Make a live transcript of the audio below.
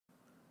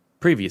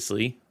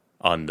Previously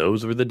on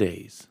Those Were the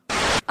Days.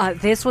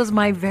 This was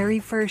my very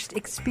first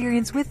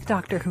experience with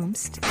Dr.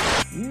 Whomst.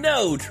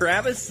 No,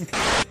 Travis.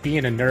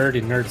 Being a nerd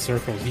in nerd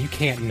circles, you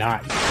can't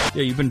not.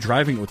 Yeah, you've been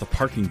driving it with a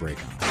parking brake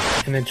on.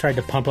 And then tried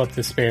to pump up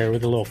the spare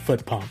with a little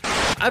foot pump.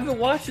 I've been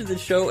watching the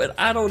show and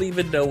I don't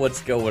even know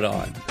what's going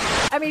on.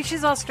 I mean,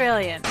 she's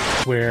Australian.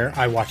 Where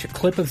I watch a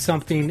clip of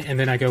something and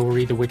then I go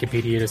read the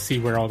Wikipedia to see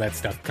where all that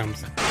stuff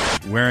comes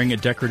from. Wearing a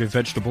decorative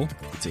vegetable,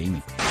 it's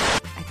Amy.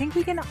 I think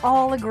we can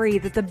all agree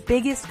that the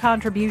biggest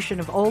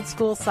contribution of old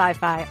school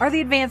sci-fi are the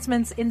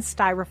advancements in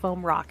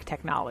styrofoam rock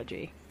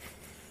technology.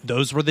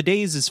 Those Were the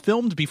Days is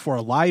filmed before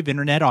a live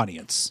internet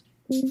audience.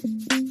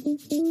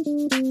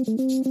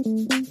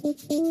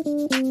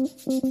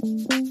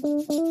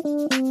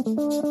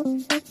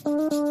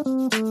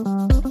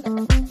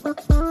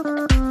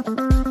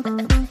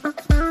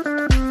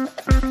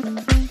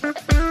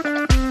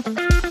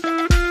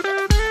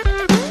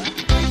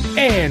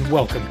 And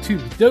welcome to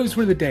Those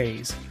Were the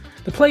Days,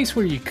 the place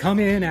where you come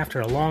in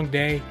after a long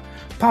day,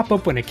 pop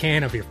open a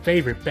can of your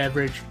favorite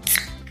beverage,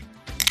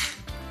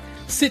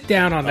 sit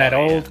down on that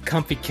old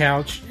comfy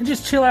couch, and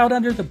just chill out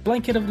under the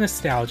blanket of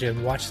nostalgia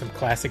and watch some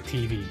classic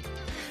TV.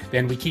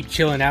 Then we keep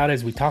chilling out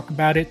as we talk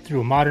about it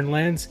through a modern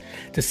lens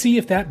to see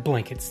if that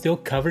blanket still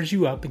covers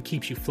you up and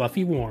keeps you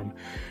fluffy warm,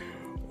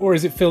 or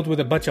is it filled with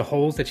a bunch of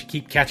holes that you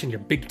keep catching your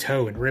big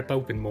toe and rip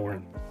open more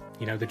and,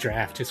 the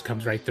draft just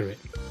comes right through it.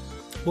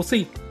 We'll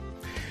see.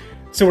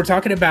 So we're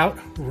talking about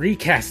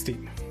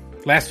recasting.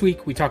 Last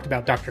week we talked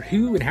about Doctor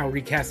Who and how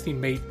recasting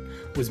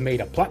was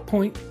made a plot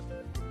point.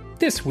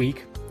 This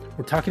week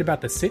we're talking about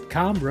the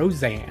sitcom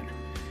Roseanne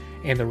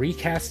and the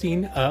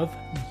recasting of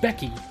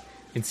Becky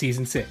in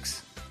season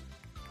 6.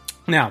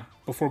 Now,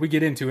 before we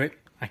get into it,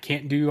 I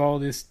can't do all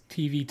this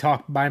TV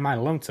talk by my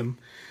lonesome.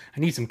 I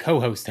need some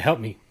co-hosts to help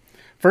me.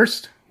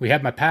 First, we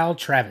have my pal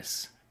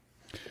Travis.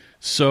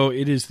 So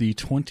it is the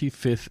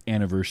 25th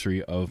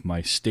anniversary of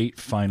my state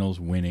finals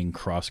winning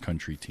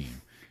cross-country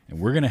team. And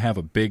we're going to have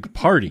a big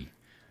party.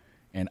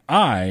 And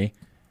I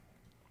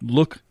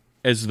look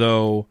as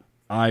though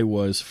I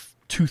was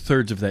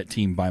two-thirds of that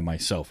team by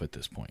myself at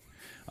this point.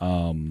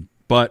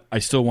 But I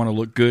still want to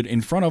look good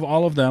in front of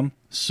all of them.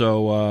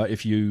 So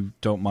if you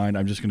don't mind,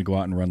 I'm just going to go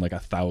out and run like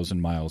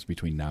 1,000 miles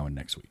between now and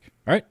next week.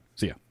 All right?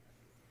 See ya.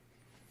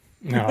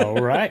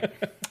 All right.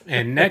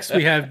 And next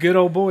we have good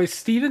old boy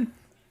Steven.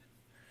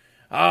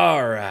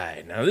 All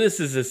right. Now, this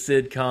is a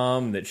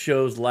sitcom that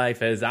shows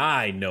life as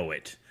I know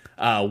it.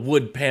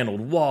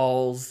 Wood-paneled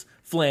walls,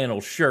 flannel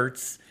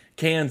shirts,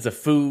 cans of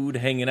food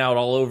hanging out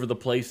all over the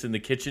place in the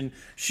kitchen,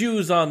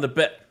 shoes on the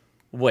bed.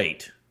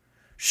 Wait.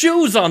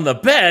 Shoes on the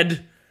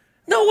bed?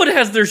 No one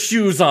has their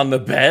shoes on the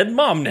bed.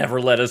 Mom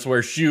never let us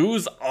wear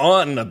shoes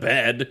on the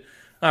bed.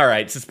 All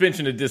right,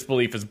 suspension of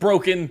disbelief is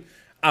broken.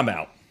 I'm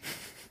out.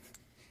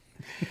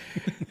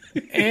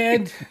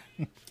 And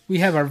we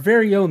have our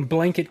very own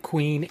blanket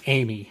queen,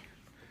 Amy.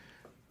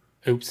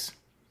 Oops.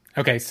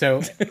 Okay,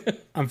 so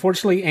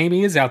unfortunately,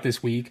 Amy is out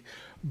this week,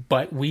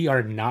 but we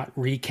are not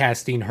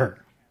recasting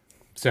her.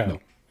 So no,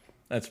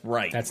 that's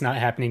right. That's not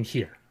happening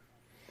here.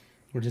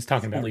 We're just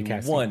talking about only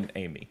recasting. One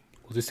Amy.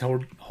 We'll just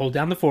hold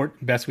down the fort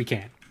best we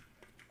can.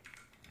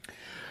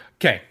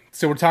 Okay,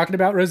 so we're talking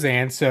about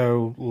Roseanne,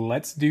 so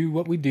let's do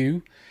what we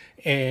do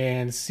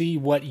and see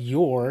what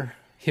your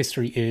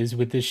history is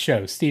with this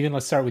show. Steven,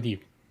 let's start with you.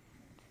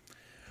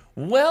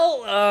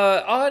 Well,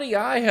 Audie,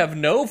 I have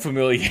no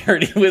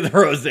familiarity with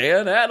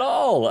Roseanne at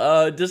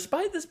all.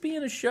 Despite this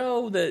being a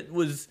show that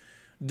was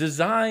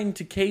designed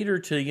to cater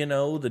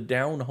to, the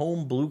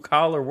down-home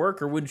blue-collar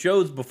worker, when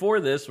shows before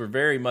this were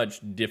very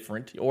much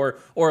different, or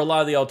a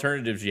lot of the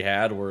alternatives you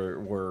had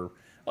were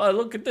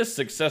look at this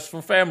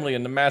successful family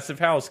in the massive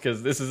house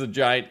because this is a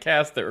giant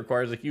cast that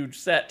requires a huge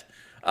set.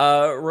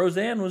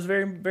 Roseanne was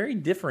very, very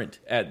different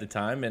at the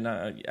time,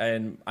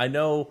 and I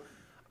know.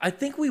 I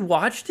think we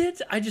watched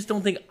it. I just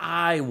don't think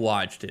I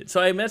watched it.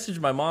 So I messaged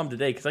my mom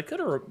today because I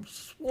could have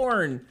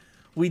sworn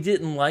we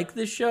didn't like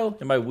this show.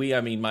 And by we,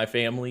 I mean my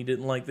family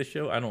didn't like this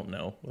show. I don't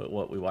know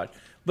what we watched.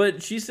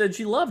 But she said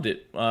she loved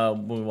it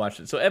when we watched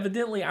it. So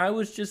evidently I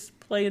was just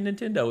playing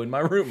Nintendo in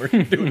my room or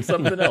doing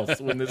something else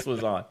when this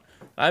was on.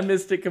 I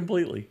missed it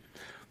completely.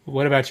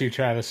 What about you,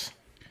 Travis?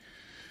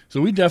 So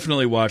we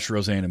definitely watched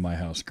Roseanne in my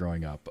house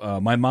growing up.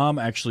 My mom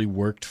actually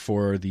worked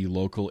for the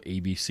local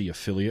ABC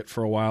affiliate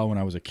for a while when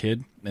I was a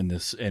kid, and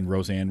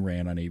Roseanne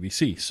ran on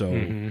ABC.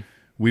 So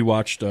we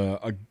watched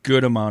a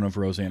good amount of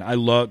Roseanne. I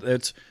love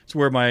it's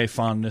where my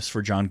fondness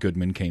for John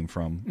Goodman came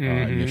from.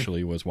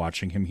 Initially, was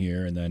watching him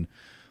here, and then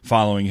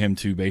following him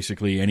to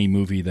basically any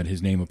movie that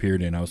his name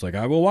appeared in. I was like,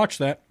 I will watch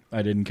that.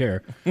 I didn't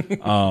care.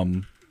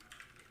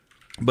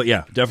 But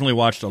yeah, definitely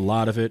watched a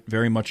lot of it.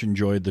 Very much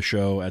enjoyed the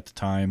show at the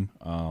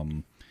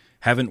time.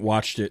 Haven't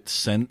watched it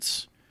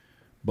since,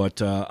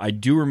 but I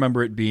do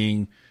remember it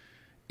being,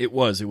 it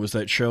was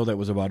that show that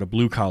was about a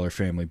blue-collar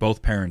family.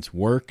 Both parents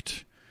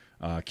worked.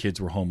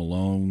 Kids were home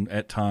alone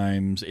at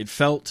times. It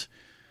felt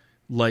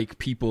like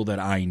people that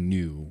I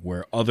knew,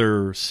 where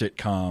other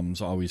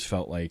sitcoms always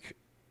felt like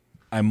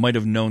I might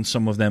have known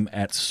some of them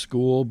at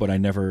school, but I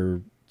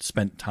never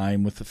spent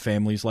time with the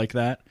families like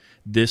that.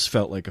 This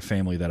felt like a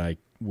family that I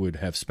would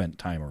have spent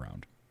time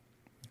around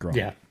growing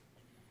up.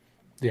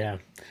 Yeah.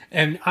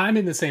 And I'm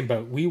in the same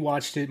boat. We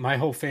watched it, my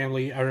whole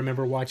family. I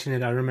remember watching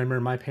it. I remember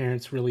my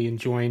parents really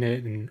enjoying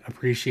it and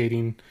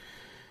appreciating,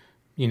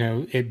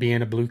 it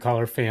being a blue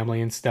collar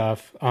family and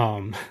stuff.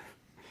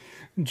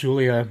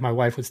 Julia, my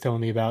wife, was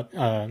telling me about,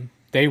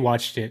 they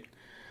watched it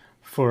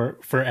for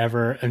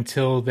forever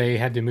until they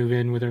had to move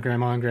in with their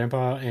grandma and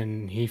grandpa,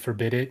 and he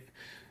forbid it.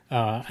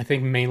 I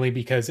think mainly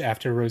because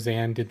after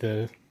Roseanne did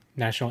the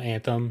national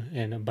anthem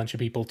and a bunch of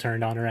people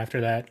turned on her after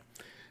that.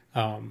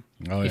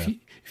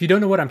 If you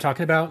don't know what I'm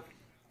talking about,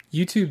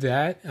 YouTube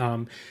that.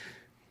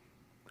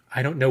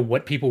 I don't know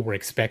what people were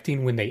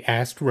expecting when they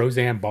asked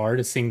Roseanne Barr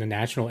to sing the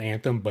national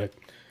anthem, but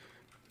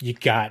you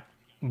got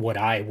what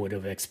I would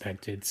have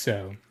expected.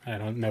 So I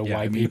don't know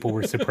why people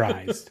were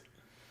surprised.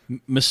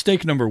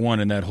 Mistake number one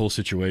in that whole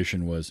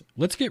situation was,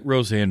 let's get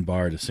Roseanne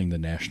Barr to sing the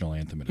national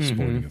anthem at a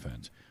sporting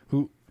event.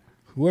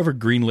 Whoever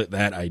greenlit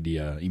that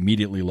idea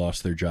immediately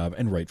lost their job,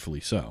 and rightfully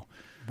so.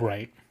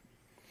 Right.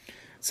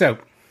 So,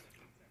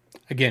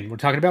 again, we're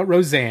talking about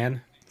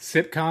Roseanne,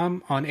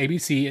 sitcom on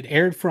ABC. It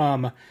aired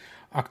from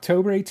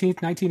October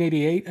 18th,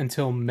 1988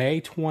 until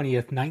May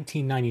 20th,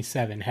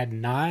 1997. Had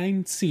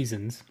 9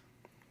 seasons.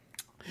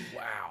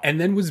 Wow. And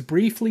then was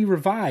briefly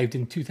revived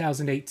in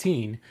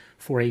 2018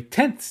 for a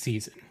 10th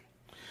season.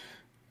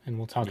 And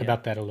we'll talk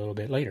about that a little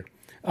bit later.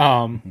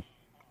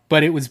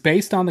 But it was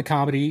based on the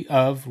comedy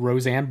of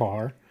Roseanne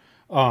Barr.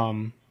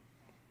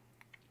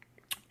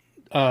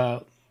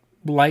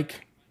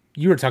 Like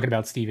you were talking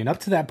about, Steven, up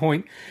to that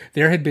point,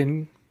 there had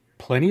been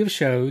plenty of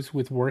shows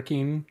with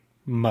working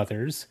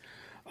mothers,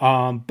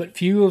 but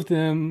few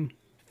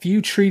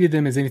treated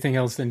them as anything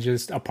else than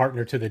just a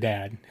partner to the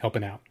dad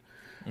helping out.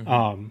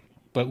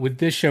 But with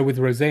this show with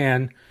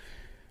Roseanne,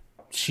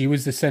 she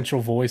was the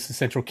central voice, the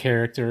central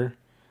character.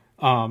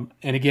 And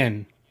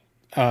again,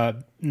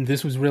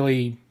 this was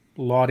really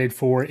lauded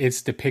for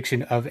its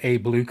depiction of a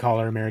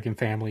blue-collar American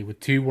family with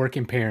 2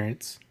 working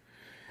parents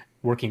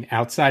working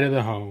outside of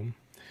the home.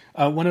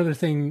 One other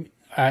thing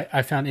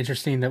I found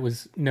interesting that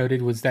was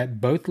noted was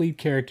that both lead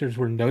characters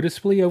were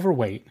noticeably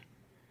overweight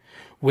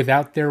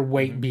without their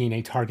weight being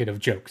a target of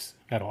jokes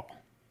at all.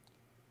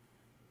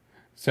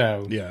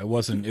 So yeah, it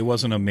wasn't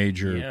a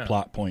major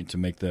plot point to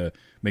make the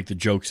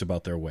jokes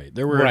about their weight.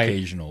 There were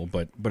occasional,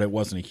 but it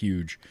wasn't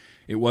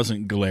it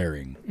wasn't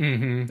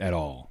glaring at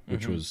all,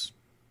 which was,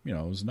 it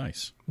was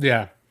nice.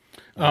 Yeah.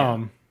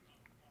 And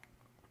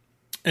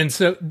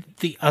so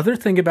the other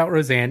thing about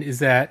Roseanne is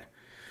that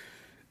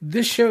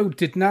this show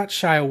did not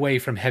shy away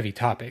from heavy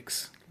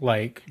topics,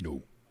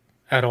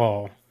 at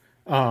all.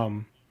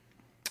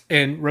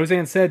 And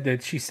Roseanne said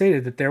that she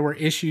stated that there were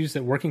issues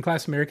that working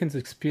class Americans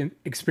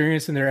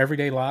experience in their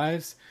everyday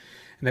lives,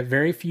 and that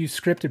very few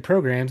scripted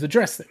programs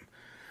address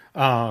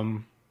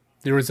them.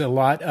 There was a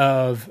lot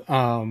of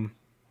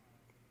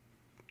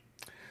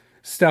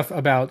stuff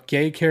about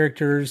gay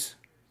characters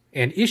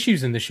and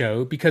issues in the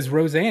show because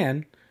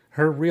Roseanne,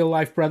 her real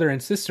life brother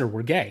and sister,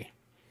 were gay.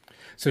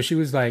 So she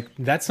was like,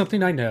 that's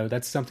something I know.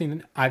 That's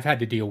something I've had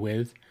to deal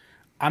with.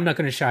 I'm not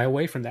going to shy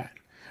away from that.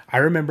 I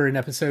remember an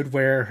episode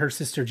where her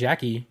sister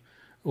Jackie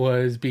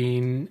was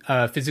being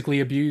physically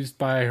abused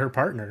by her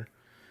partner.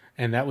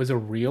 And that was a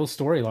real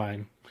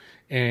storyline.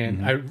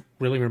 And I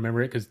really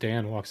remember it because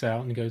Dan walks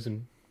out and goes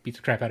and beats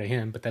the crap out of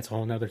him. But that's a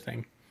whole nother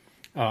thing.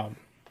 Yeah,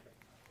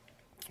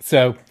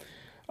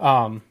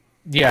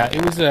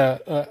 it was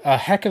a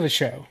heck of a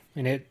show.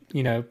 And it,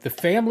 the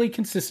family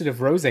consisted of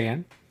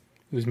Roseanne,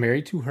 who was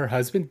married to her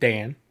husband,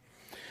 Dan.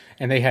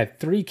 And they had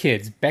 3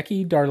 kids,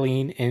 Becky,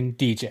 Darlene, and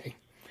DJ.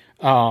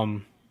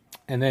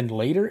 And then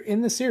later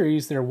in the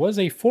series, there was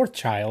a 4th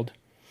child,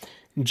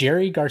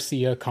 Jerry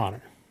Garcia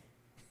Connor.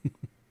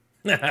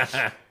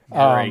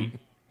 Great.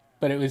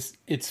 But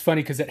it's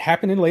funny because it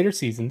happened in later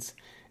seasons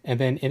and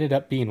then ended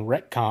up being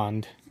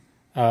retconned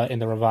in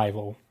the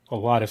revival. A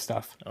lot of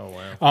stuff. Oh,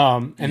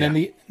 wow. And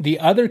then the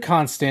other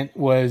constant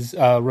was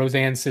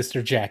Roseanne's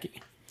sister,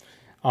 Jackie.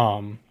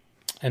 And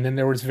then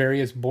there was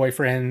various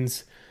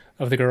boyfriends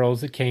of the girls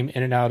that came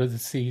in and out of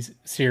the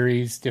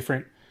series,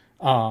 different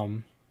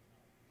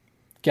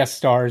guest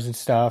stars and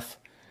stuff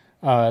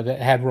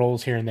that had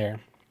roles here and there.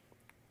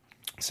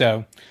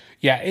 So,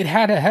 yeah, it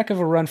had a heck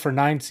of a run for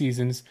 9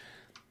 seasons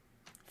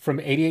from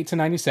 88 to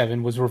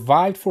 97, was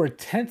revived for a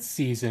 10th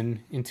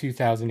season in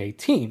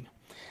 2018.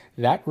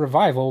 That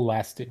revival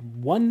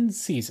lasted 1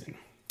 season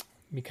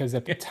because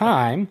at the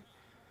time,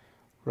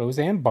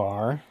 Roseanne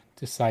Barr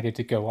decided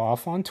to go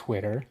off on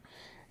Twitter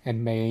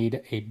and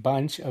made a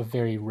bunch of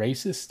very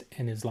racist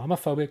and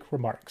Islamophobic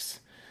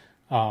remarks.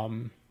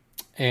 And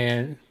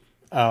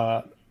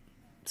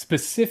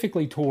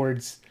specifically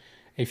towards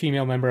a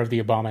female member of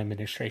the Obama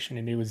administration,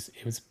 and it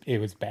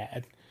was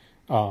bad.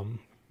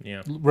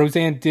 Yeah,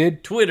 Roseanne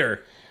did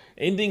Twitter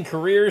ending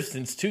careers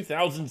since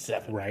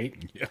 2007.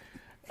 Right. Yeah.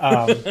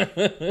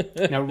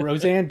 Now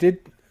Roseanne did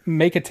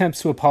make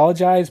attempts to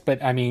apologize,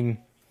 but I mean,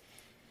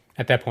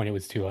 at that point it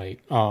was too late.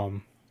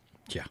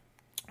 Yeah.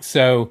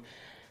 So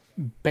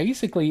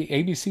basically,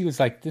 ABC was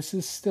like, this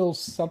is still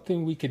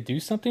something we could do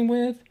something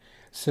with.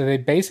 So they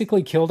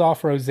basically killed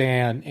off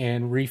Roseanne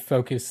and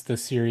refocused the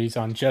series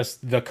on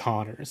just the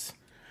Connors.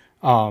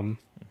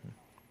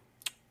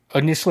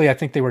 Initially, I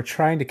think they were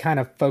trying to kind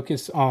of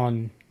focus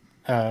on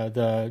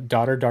the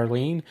daughter,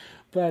 Darlene,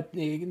 but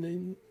they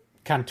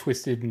kind of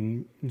twisted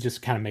and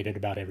just kind of made it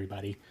about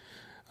everybody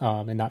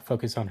and not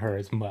focus on her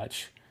as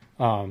much.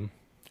 And,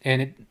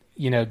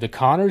 the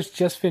Connors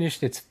just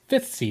finished its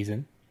 5th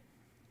season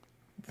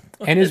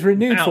and is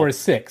renewed for a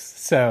 6th.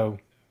 So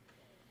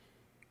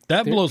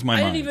that blows my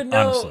mind. I didn't even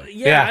know. Honestly.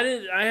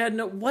 Yeah, I had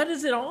no. What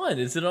is it on?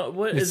 Is it on?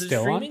 What is it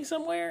streaming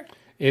somewhere?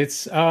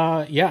 It's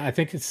I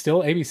think it's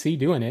still ABC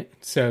doing it.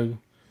 So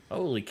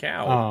holy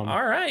cow!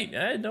 All right,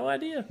 I had no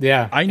idea.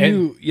 Yeah, I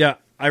knew.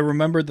 I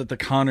remembered that the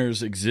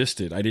Connors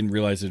existed. I didn't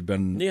realize it had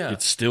been. Yeah.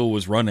 It still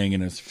was running,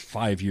 and it's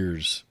 5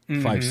 years,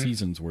 5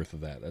 seasons worth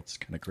of that. That's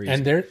kind of crazy.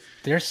 And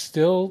they're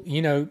still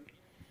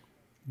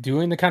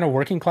doing the kind of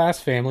working class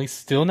family,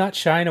 still not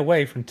shying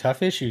away from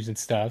tough issues and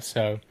stuff.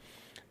 So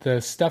the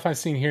stuff I've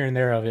seen here and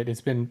there of it, it's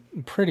been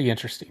pretty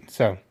interesting.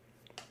 So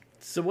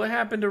what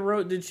happened to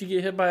Rose? Did she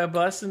get hit by a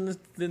bus in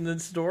the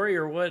story,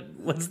 or what?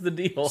 What's the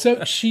deal?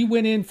 So she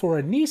went in for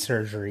a knee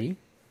surgery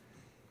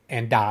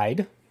and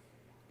died.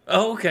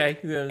 Oh, okay.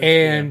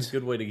 And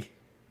good way to.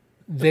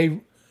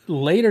 They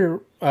later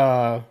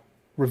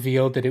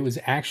revealed that it was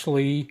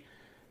actually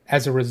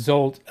as a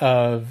result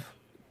of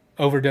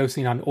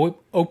overdosing on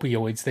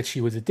opioids that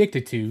she was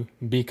addicted to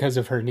because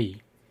of her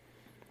knee.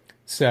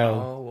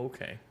 So,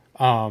 okay.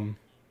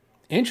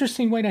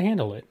 Interesting way to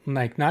handle it.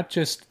 Like, not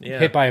just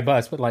hit by a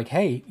bus, but like,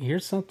 hey,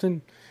 here's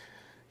something,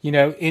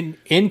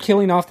 in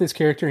killing off this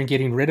character and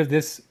getting rid of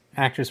this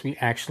actress, we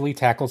actually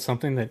tackled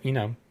something that,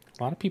 a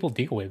lot of people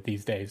deal with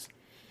these days.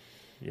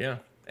 Yeah.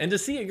 And to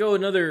see it go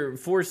another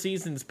 4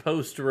 seasons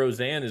post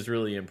Roseanne is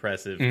really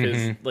impressive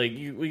because,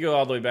 we go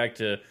all the way back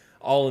to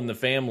All in the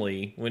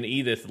Family when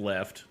Edith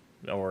left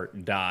or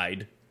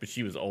died, but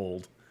she was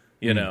old,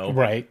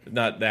 right?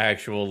 Not the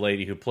actual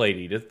lady who played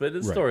Edith, but the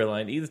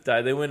storyline. Edith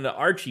died. They went to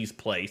Archie's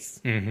place,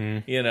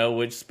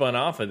 which spun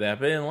off of that,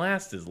 but it didn't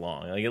last as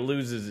long. Like, it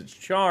loses its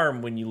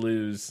charm when you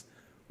lose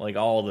like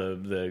all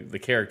the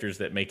characters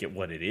that make it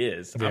what it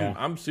is. Yeah.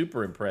 I'm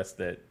super impressed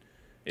that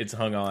it's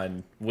hung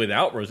on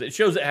without Rose. It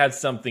shows it has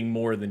something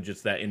more than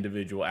just that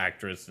individual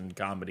actress and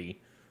comedy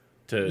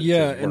to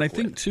and I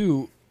think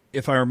too,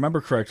 if I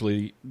remember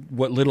correctly,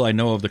 what little I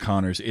know of the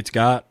Connors, it's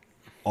got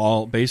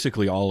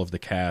basically all of the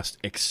cast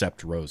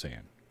except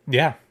Roseanne.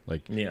 Yeah.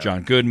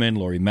 John Goodman,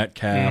 Laurie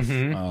Metcalf,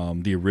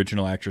 the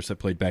original actress that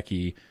played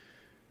Becky,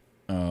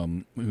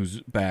 who's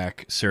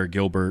back, Sarah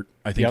Gilbert.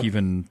 I think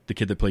even the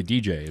kid that played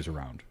DJ is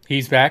around.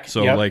 He's back.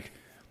 So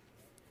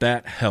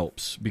that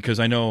helps because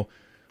I know,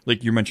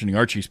 like you're mentioning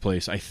Archie's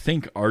place, I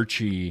think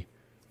Archie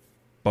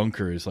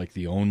Bunker is like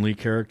the only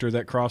character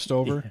that crossed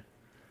over. Yeah.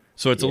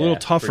 So it's a little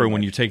tougher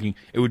when you're taking,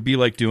 it would be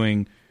like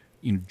doing,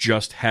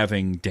 just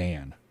having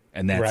Dan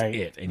and that's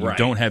it. And you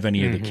don't have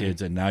any of the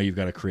kids and now you've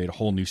got to create a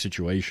whole new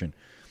situation.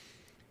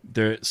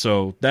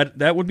 So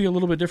that would be a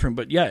little bit different.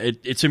 But yeah,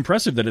 it's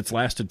impressive that it's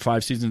lasted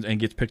 5 seasons and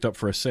gets picked up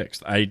for a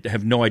 6th. I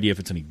have no idea if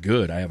it's any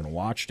good. I haven't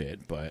watched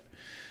it, but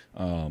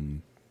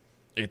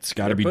it's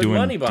got to be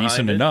doing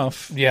decent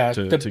enough. Yeah,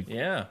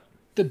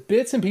 the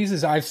bits and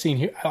pieces I've seen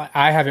here,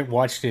 I haven't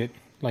watched it,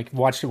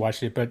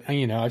 watched it, but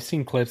I've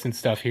seen clips and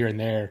stuff here and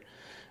there.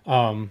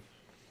 And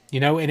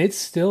it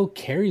still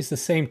carries the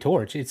same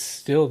torch. It's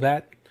still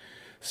that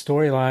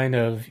storyline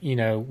of,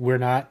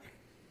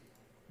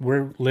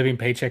 we're living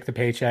paycheck to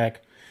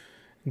paycheck,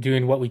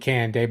 doing what we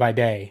can day by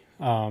day,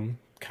 kind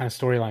of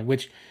storyline,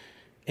 which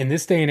in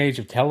this day and age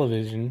of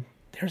television,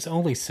 there's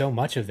only so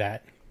much of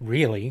that,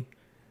 really.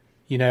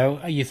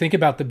 You think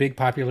about the big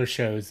popular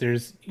shows,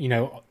 there's,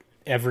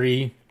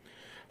 every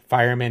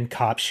fireman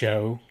cop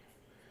show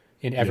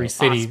in every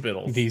city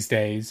hospitals these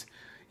days.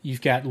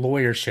 You've got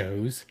lawyer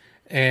shows,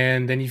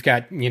 and then you've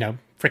got,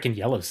 freaking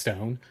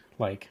Yellowstone.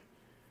 Like,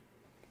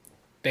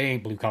 they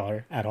ain't blue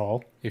collar at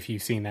all, if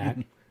you've seen that.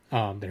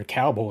 They're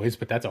cowboys,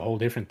 but that's a whole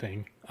different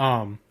thing.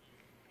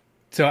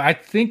 So I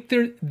think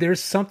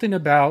there's something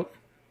about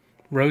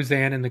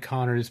Roseanne and the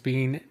Connors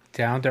being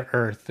down to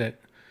earth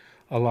that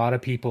a lot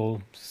of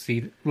people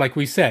see, like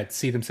we said,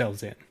 see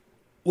themselves in.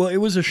 Well, it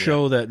was a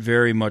show that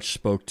very much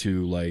spoke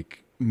to,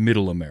 like,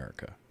 middle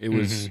America. It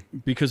was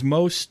because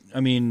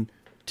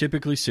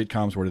typically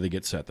sitcoms, where do they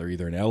get set? They're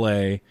either in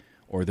L.A.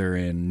 or they're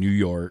in New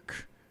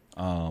York.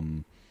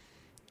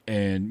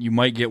 And you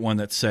might get one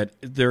that's set,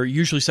 they're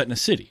usually set in a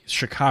city.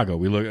 Chicago.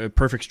 We look at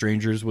Perfect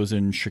Strangers was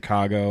in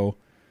Chicago.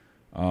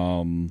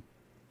 You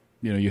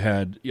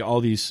had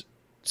all these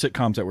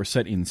sitcoms that were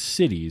set in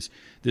cities.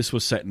 This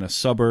was set in a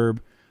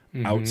suburb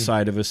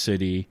outside of a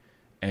city,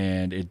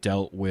 and it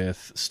dealt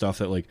with stuff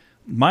that, like,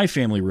 my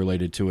family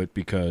related to it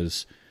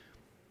because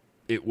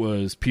it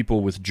was people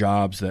with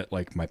jobs that,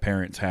 like, my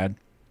parents had,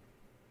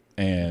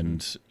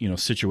 and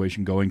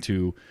situation going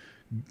to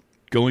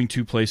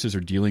places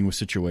or dealing with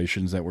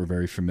situations that were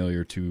very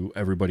familiar to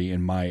everybody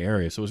in my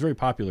area. So it was very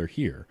popular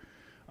here.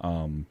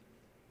 I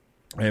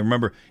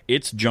remember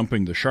its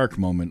jumping the shark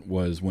moment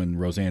was when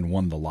Roseanne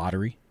won the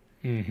lottery.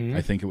 Mm-hmm.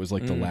 I think it was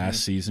like the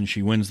last season.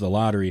 She wins the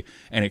lottery,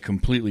 and it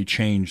completely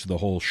changed the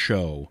whole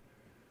show.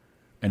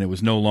 And it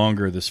was no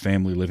longer this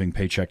family living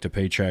paycheck to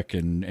paycheck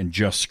and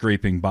just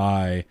scraping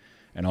by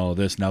and all of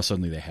this. Now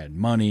suddenly they had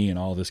money and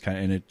all this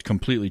and it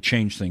completely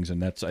changed things.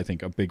 And that's, I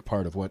think, a big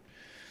part of what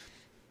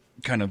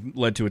kind of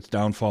led to its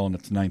downfall in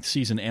its 9th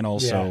season, and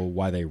also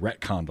why they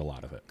retconned a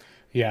lot of it.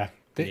 Yeah.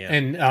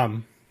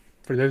 And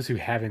for those who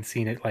haven't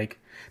seen it, like,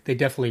 they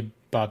definitely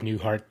Bob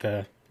Newhart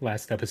the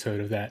last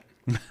episode of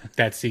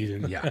that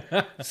season.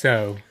 Yeah.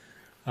 So,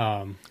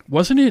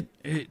 wasn't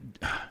it?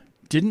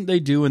 Didn't they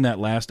do in that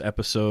last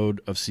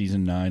episode of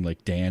season 9,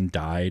 like Dan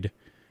died,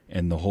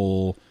 and the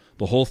whole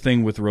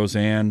thing with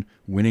Roseanne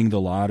winning the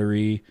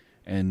lottery,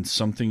 and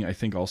something I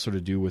think also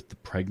to do with the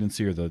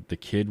pregnancy or the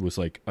kid was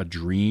like a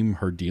dream,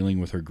 her dealing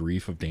with her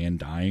grief of Dan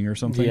dying or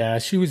something. Yeah,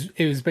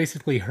 it was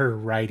basically her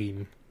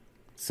writing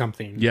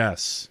something.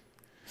 Yes.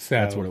 So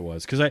that's what it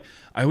was. Because I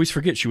always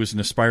forget she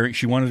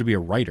wanted to be a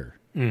writer.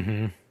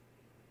 Mm-hmm.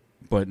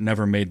 But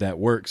never made that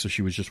work, so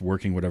she was just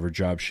working whatever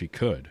job she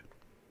could.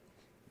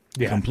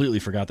 Yeah. Completely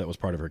forgot that was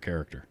part of her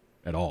character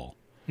at all.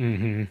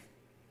 Mm-hmm.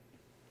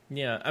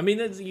 Yeah, I mean,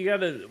 you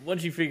gotta,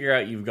 once you figure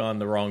out you've gone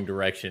the wrong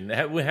direction,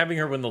 having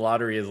her win the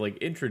lottery is like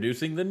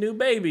introducing the new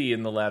baby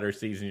in the latter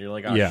season. You're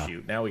like,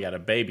 shoot, now we got a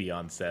baby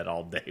on set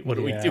all day. What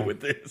do we do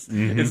with this?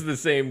 Mm-hmm. It's the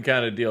same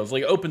kind of deal. It's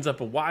like, it opens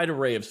up a wide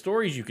array of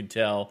stories you could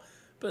tell,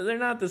 but they're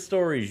not the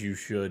stories you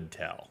should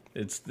tell.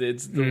 It's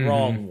the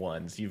wrong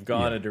ones. You've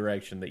gone a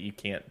direction that you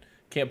can't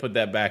put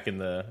that back in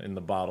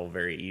the bottle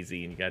very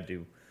easy, and you got to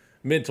do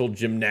mental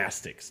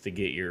gymnastics to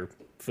get your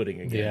footing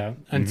again. Yeah,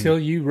 until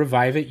you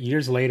revive it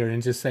years later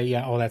and just say,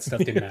 all that stuff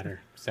didn't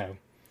matter. So,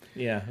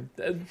 yeah,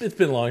 it's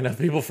been long enough.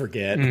 People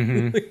forget.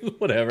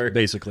 Whatever.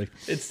 Basically.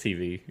 It's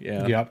TV.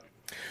 Yeah. Yep.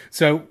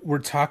 So we're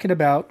talking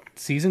about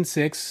season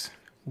 6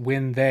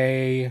 when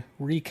they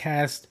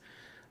recast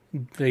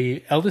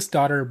the eldest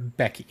daughter,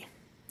 Becky,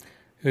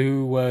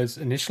 who was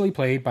initially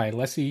played by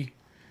Leslie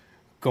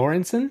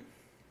Goranson.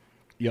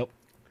 Yep.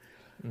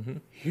 Mm-hmm.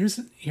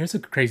 Here's a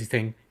crazy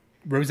thing.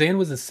 Roseanne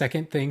was the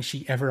second thing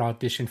she ever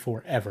auditioned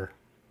for ever,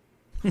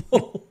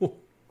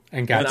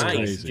 and got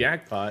nice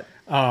jackpot.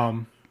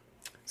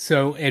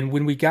 So, and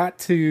when we got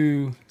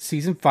to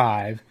season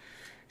 5,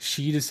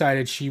 she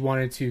decided she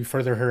wanted to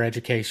further her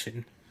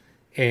education,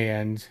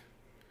 and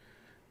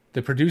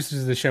the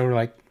producers of the show were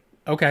like,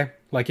 "Okay,"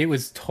 like it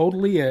was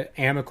totally an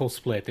amicable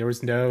split. There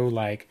was no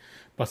like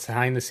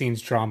behind the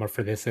scenes drama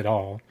for this at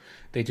all.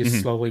 They just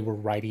slowly were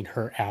writing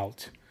her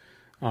out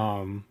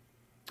of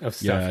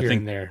stuff here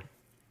and there.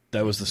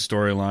 That was the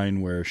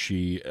storyline where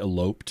she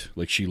eloped,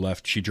 like she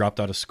dropped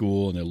out of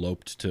school and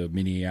eloped to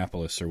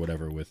Minneapolis or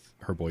whatever with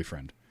her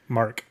boyfriend.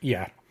 Mark,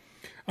 yeah.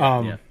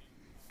 But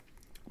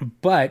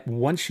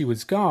once she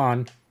was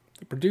gone,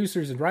 the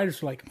producers and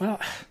writers were like, well,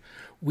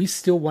 we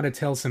still want to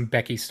tell some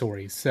Becky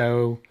stories,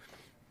 so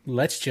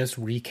let's just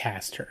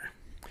recast her.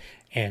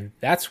 And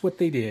that's what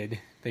they did.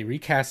 They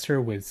recast her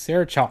with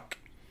Sarah Chalke.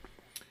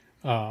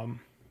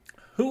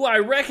 Who I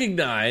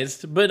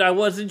recognized, but I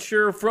wasn't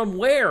sure from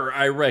where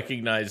I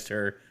recognized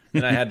her,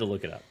 and I had to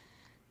look it up.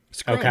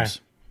 Scrubs. Okay.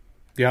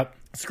 Yep.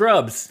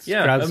 Scrubs.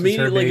 Yeah. Scrubs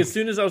immediately, like, as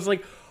soon as I was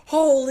like,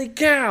 holy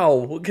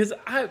cow, because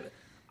I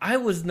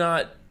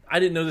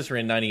didn't know this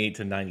ran 98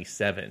 to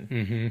 97.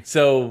 Mm-hmm.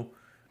 So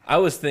I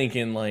was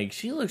thinking, like,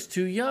 she looks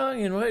too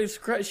young, and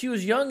she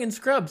was young in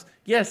Scrubs.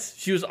 Yes,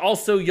 she was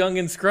also young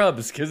in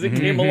Scrubs, because it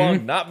came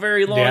along not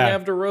very long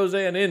after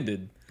Roseanne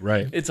ended.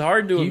 Right. It's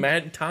hard to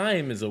imagine.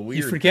 Time is a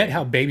weird You forget thing.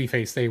 how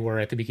babyface they were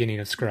at the beginning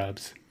of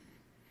Scrubs.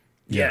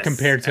 Yes,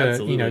 compared to,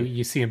 absolutely.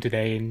 You see them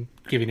today and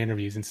giving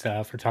interviews and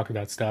stuff or talking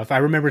about stuff. I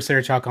remember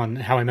Sarah Chalke on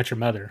How I Met Your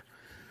Mother.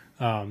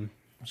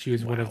 She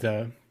was one of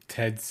the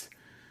Ted's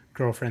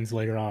girlfriends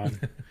later on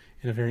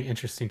in a very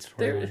interesting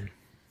story.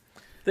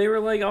 They were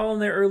like all in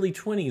their early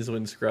 20s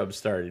when Scrubs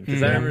started.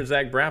 Because I remember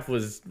Zach Braff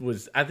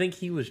was I think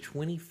he was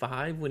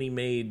 25 when he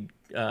made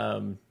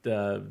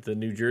the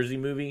New Jersey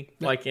movie.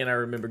 Why can't I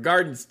remember?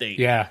 Garden State.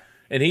 Yeah.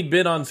 And he'd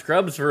been on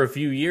Scrubs for a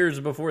few years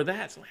before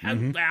that. So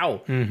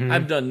wow.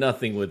 I've done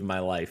nothing with my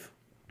life.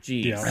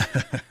 Jeez. Yeah.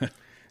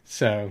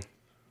 So.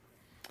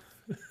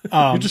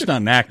 You're just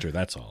not an actor,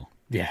 that's all.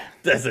 Yeah.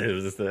 That's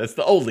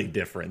the only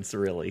difference,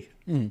 really.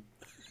 And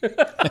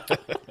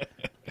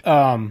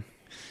it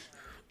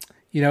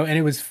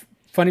was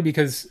funny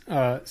because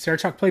Sarah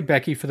Chalke played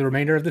Becky for the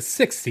remainder of the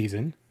 6th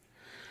season.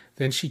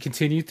 Then she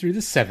continued through the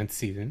 7th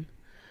season.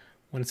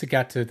 Once it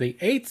got to the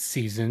 8th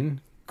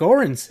season,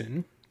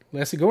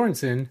 Leslie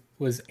Goranson,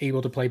 was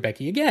able to play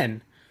Becky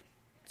again.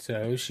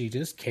 So she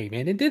just came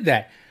in and did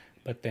that.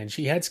 But then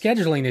she had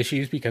scheduling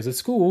issues because of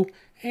school,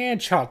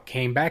 and Chalke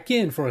came back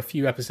in for a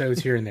few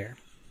episodes here and there.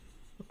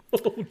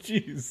 Oh,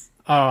 jeez.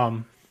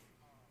 And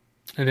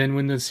then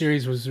when the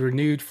series was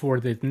renewed for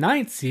the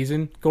 9th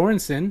season,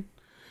 Goranson,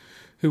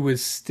 who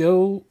was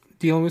still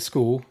dealing with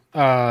school,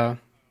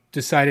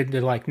 decided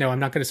to no, I'm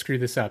not going to screw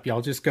this up.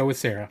 Y'all just go with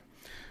Sarah.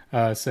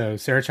 So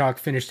Sarah Chalke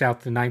finished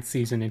out the 9th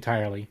season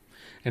entirely.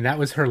 and that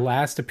was her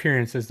last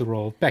appearance as the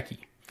role of Becky.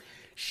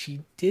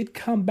 She did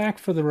come back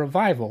for the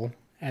revival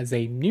as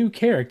a new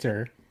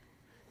character,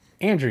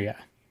 Andrea,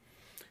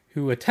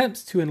 who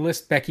attempts to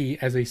enlist Becky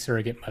as a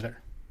surrogate mother.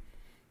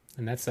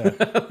 And that's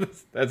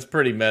that's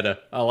pretty meta.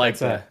 I like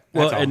that.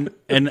 Well,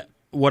 and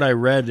what I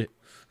read,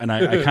 and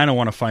I kind of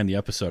want to find the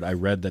episode. I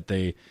read that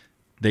they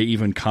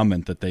even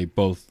comment that they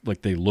both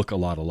they look a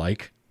lot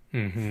alike.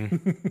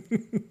 Mm-hmm.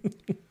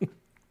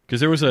 Because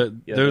there was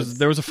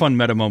a fun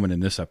meta moment in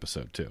this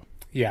episode too.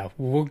 Yeah,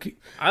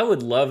 I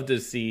would love to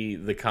see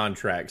the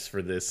contracts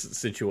for this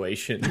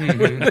situation.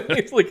 Mm-hmm.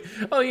 It's like,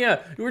 oh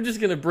yeah, we're just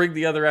going to bring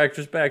the other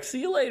actress back.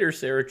 See you later,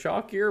 Sarah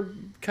Chalk. You're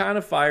kind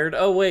of fired.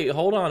 Oh wait,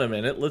 hold on a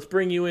minute. Let's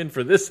bring you in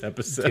for this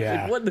episode.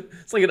 Yeah.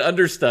 It's like an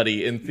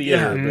understudy in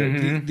theater. Yeah,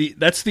 mm-hmm.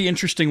 That's the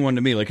interesting one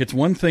to me. Like, it's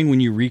one thing when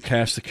you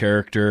recast the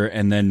character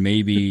and then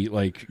maybe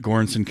like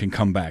Goranson can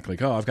come back.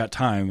 Like, oh, I've got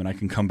time and I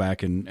can come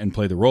back and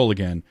play the role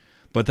again.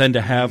 But then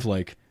to have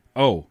like,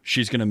 oh,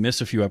 she's going to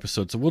miss a few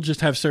episodes, so we'll just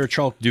have Sarah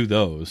Chalk do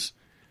those,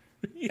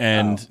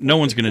 and no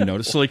one's going to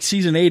notice. So, like,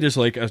 season 8 is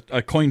like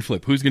a coin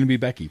flip. Who's going to be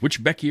Becky?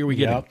 Which Becky are we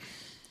getting?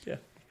 Yeah.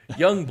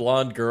 Young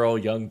blonde girl.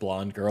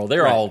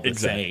 They're all the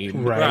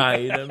same,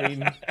 right? I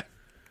mean,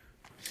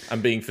 I'm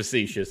being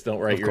facetious. Don't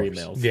write your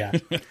emails. Yeah.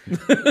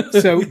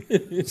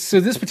 So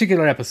this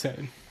particular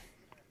episode,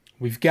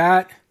 we've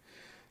got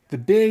the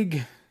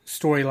big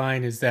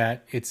storyline is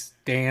that it's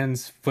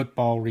Dan's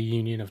football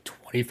reunion of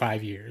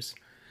 25 years.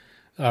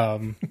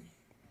 And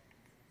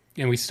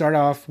we start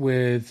off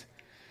with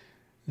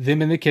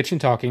them in the kitchen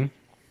talking.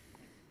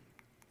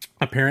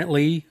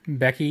 Apparently,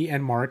 Becky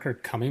and Mark are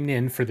coming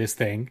in for this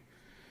thing.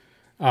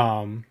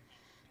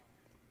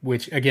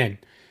 Which, again,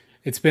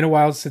 it's been a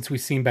while since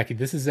we've seen Becky.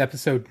 This is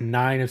episode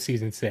 9 of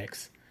season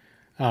 6.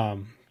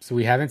 So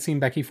we haven't seen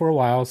Becky for a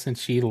while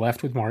since she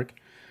left with Mark.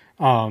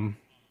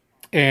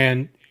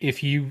 And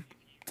if you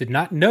did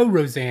not know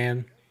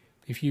Roseanne,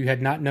 if you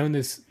had not known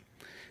this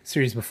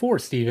series before,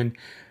 Steven,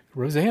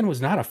 Roseanne was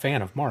not a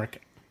fan of Mark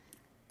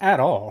at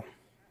all.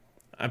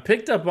 I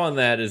picked up on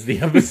that as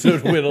the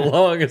episode went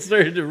along. I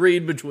started to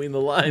read between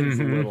the lines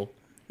a little,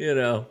 you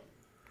know.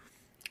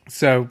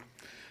 So,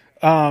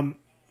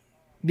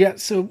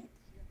 so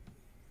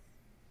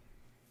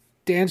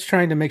Dan's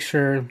trying to make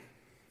sure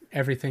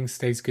everything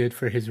stays good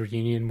for his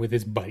reunion with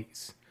his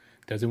buddies.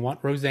 Doesn't want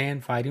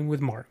Roseanne fighting with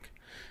Mark.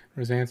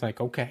 Roseanne's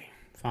like, okay,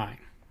 fine.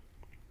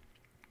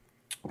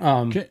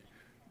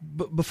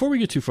 But before we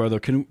get too far, though,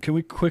 can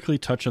we quickly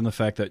touch on the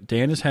fact that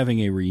Dan is having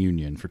a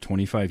reunion for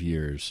 25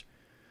 years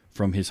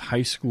from his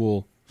high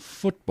school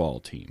football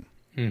team?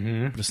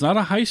 Mm-hmm. But it's not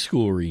a high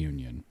school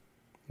reunion.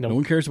 Nope. No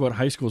one cares about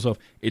high school stuff.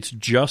 It's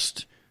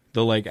just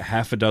the like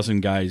half a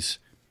dozen guys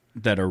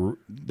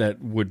that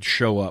would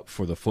show up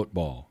for the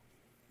football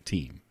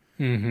team.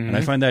 Mm-hmm. And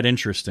I find that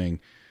interesting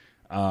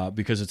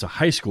because it's a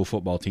high school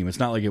football team. It's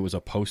not like it was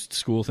a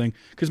post-school thing.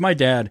 Because my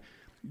dad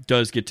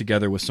does get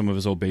together with some of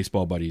his old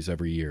baseball buddies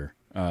every year.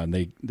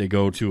 They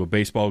go to a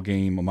baseball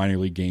game, a minor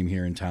league game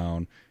here in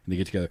town, and they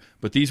get together.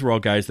 But these were all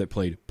guys that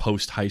played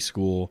post high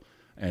school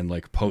and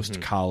like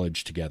post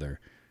college together.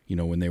 You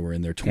know, when they were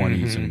in their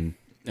 20s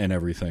and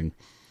everything.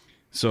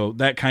 So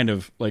that kind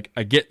of like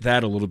I get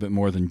that a little bit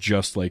more than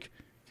just like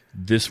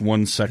this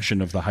one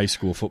section of the high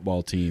school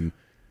football team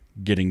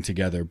getting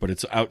together, but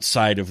it's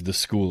outside of the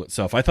school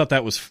itself. I thought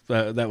that was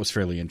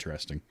fairly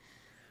interesting.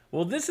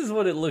 Well, this is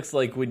what it looks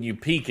like when you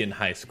peak in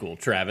high school,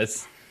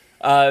 Travis.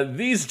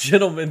 These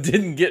gentlemen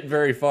didn't get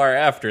very far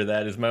after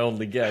that, is my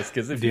only guess.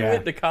 Because if you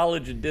went to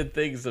college and did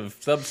things of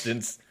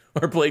substance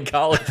or played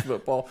college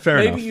football,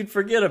 maybe enough. You'd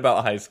forget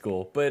about high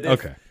school. But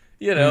if,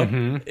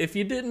 if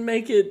you didn't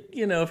make it,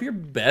 if your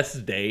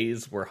best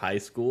days were high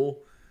school,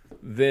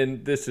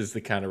 then this is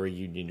the kind of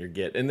reunion you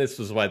get. And this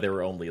was why there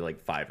were only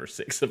like 5 or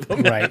 6 of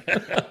them. Right.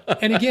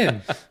 And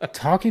again,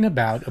 talking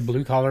about a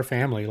blue-collar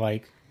family,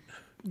 like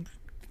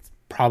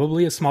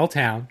probably a small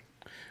town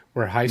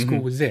where high school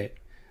was it.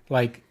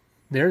 Like,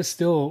 there's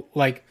still,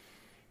 like,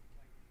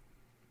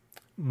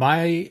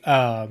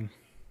 I'm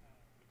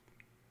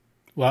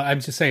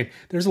just saying,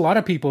 there's a lot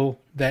of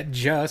people that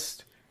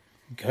just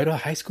go to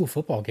high school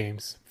football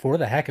games for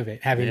the heck of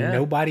it, having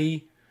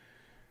nobody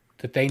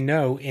that they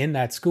know in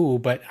that school,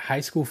 but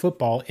high school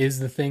football is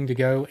the thing to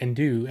go and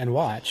do and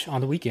watch on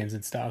the weekends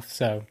and stuff.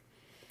 So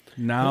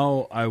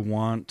now I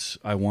want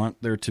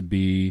there to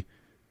be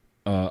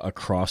a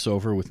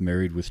crossover with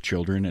Married with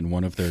Children, and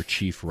one of their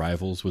chief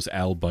rivals was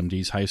Al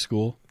Bundy's high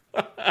school.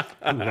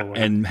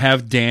 And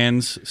have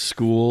Dan's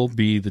school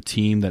be the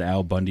team that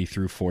Al Bundy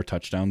threw 4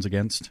 touchdowns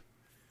against.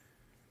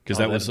 Because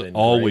that was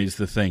always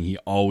the thing. He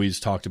always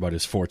talked about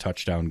his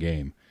 4-touchdown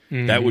game.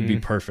 Mm-hmm. That would be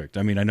perfect.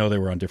 I mean, I know they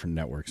were on different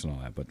networks and all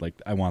that, but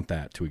like, I want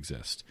that to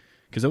exist.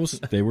 Because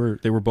they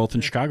were both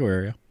in Chicago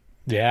area.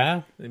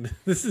 Yeah.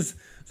 This is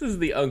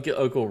the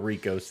Uncle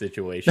Rico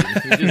situation.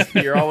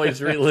 You're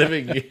always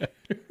reliving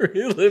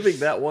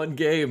that one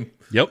game.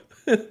 Yep.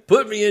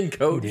 Put me in,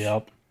 coach.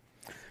 Yep.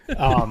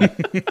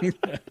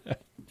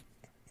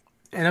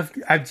 And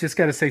I've just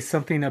got to say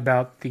something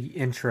about the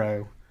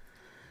intro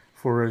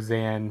for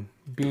Roseanne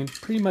being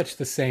pretty much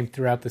the same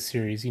throughout the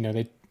series. You know,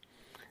 they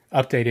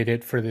updated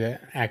it for the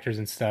actors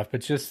and stuff, but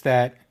just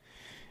that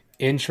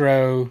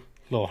intro,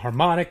 little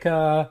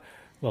harmonica,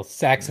 little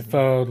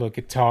saxophone, little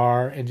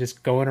guitar, and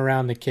just going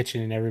around the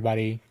kitchen and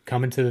everybody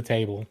coming to the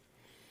table.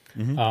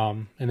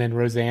 And then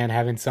Roseanne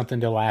having something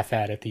to laugh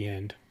at the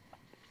end.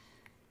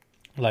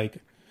 Like,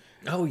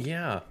 oh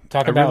yeah,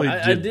 talk about.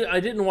 I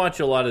didn't watch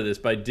a lot of this,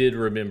 but I did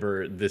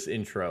remember this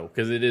intro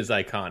because it is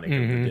iconic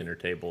of the dinner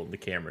table and the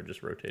camera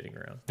just rotating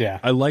around. Yeah,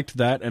 I liked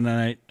that,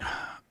 and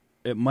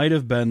it might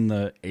have been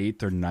the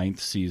 8th or 9th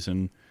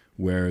season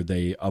where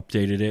they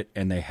updated it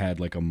and they had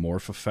like a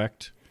morph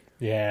effect.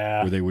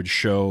 Yeah, where they would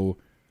show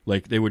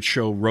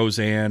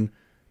Roseanne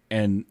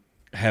and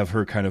have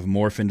her kind of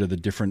morph into the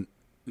different,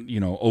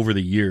 over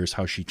the years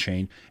how she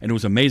changed. And it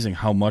was amazing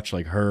how much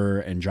like her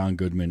and John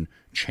Goodman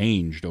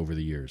changed over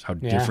the years, how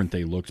different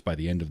they looked by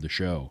the end of the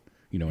show,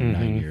 in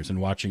 9 years.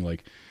 And watching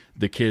like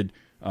the kid,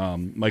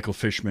 Michael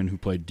Fishman, who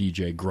played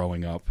DJ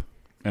growing up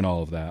and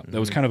all of that. That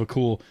was kind of a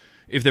cool,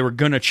 if they were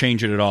going to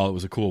change it at all, it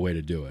was a cool way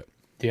to do it.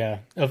 Yeah.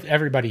 Of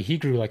everybody, he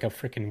grew like a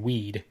freaking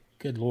weed.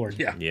 Good Lord.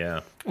 Yeah.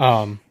 Yeah.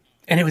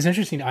 And it was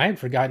interesting. I had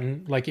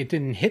forgotten, like, it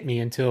didn't hit me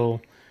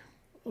until,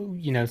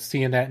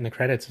 seeing that in the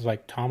credits. It was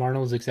like, Tom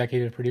Arnold's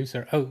executive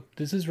producer. Oh,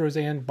 this is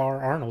Roseanne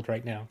Barr Arnold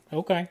right now.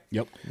 Okay.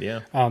 Yep. Yeah.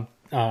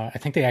 I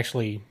think they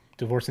actually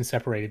divorced and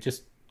separated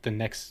just the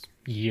next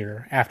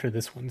year after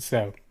this one.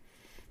 So,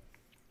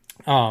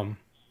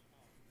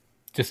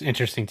 just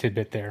interesting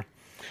tidbit there.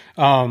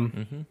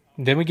 Then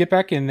we get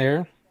back in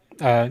there.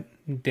 They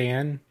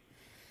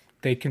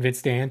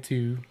convinced Dan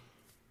to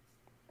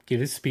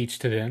give his speech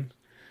to them.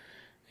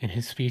 And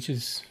his speech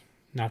is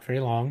not very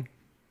long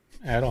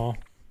at all.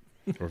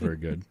 Or very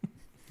good.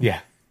 Yeah.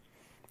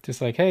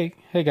 Just like, hey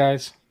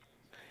guys.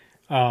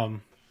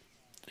 And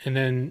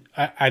then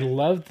I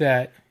love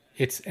that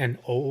it's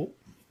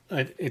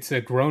it's a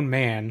grown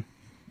man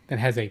that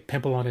has a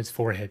pimple on his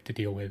forehead to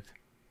deal with.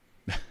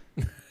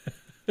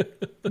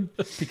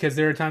 Because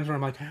there are times where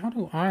I'm like, how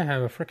do I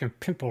have a freaking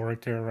pimple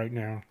right there right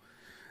now?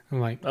 I'm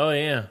like, oh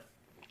yeah.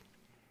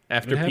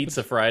 After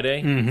Pizza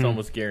Friday, it's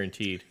almost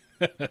guaranteed.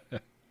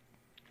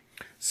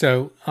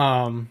 So,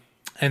 and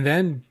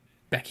then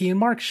Becky and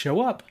Mark show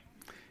up,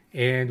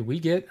 and we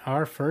get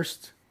our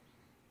first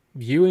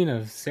viewing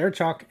of Sarah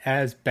Chalke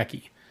as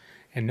Becky,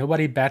 and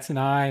nobody bats an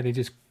eye. They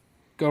just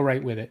go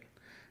right with it.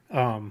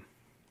 But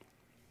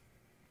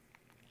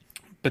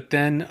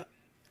then,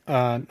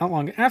 not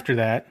long after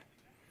that,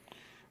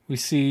 we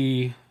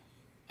see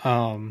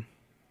Mark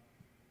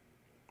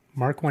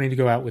wanting to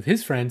go out with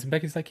his friends, and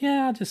Becky's like,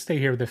 yeah, I'll just stay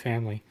here with the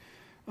family.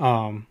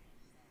 And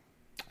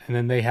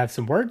then they have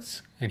some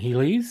words, and he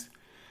leaves,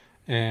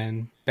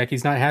 and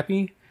Becky's not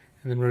happy.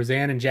 And then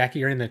Roseanne and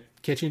Jackie are in the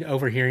kitchen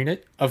overhearing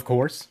it, of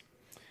course.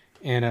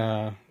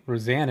 And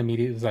Roseanne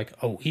immediately is like,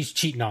 oh, he's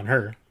cheating on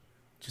her.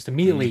 Just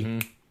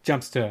immediately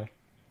jumps to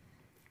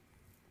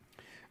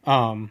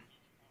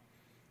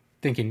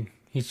thinking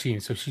he's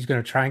cheating. So she's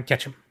going to try and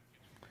catch him.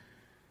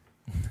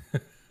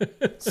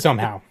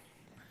 Somehow.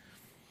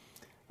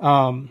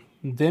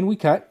 Then we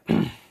cut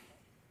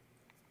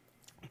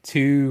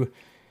to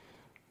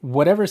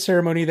whatever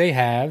ceremony they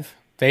had,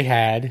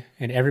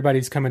 and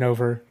everybody's coming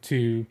over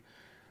to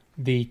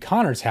the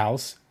Connors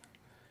house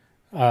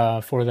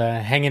for the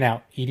hanging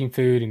out, eating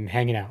food and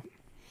hanging out.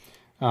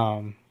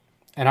 And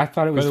I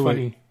thought it was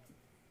funny.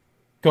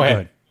 Go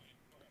ahead.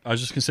 I was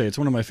just gonna say it's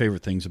one of my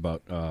favorite things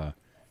about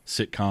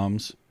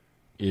sitcoms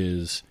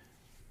is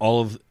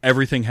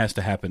everything has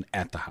to happen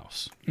at the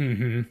house.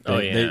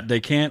 Mm-hmm. They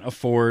can't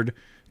afford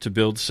to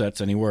build sets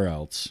anywhere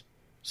else,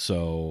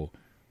 so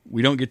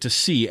we don't get to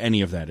see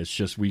any of that. It's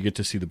just we get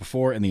to see the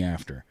before and the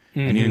after.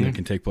 Anything that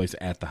can take place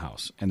at the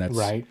house, and that's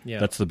right.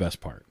 That's the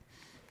best part.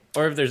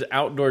 Or if there's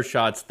outdoor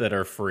shots that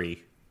are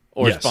free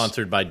or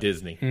sponsored by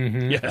Disney,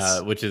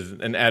 which is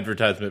an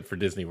advertisement for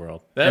Disney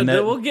World.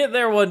 We'll get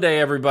there one day,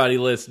 everybody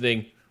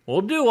listening.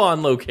 We'll do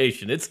On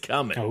Location. It's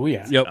coming. Oh,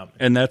 yeah. Yep.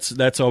 And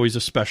that's always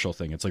a special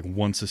thing. It's like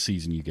once a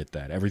season you get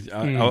that.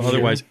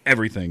 Otherwise,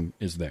 everything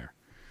is there.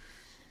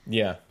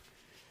 Yeah.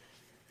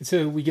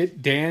 So we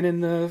get Dan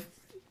and the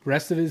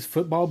rest of his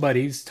football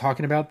buddies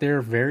talking about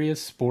their various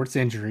sports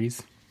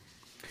injuries.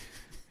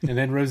 And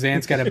then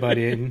Roseanne's got to butt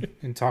in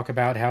and talk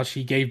about how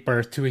she gave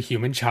birth to a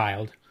human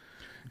child.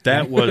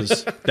 That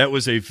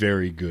was a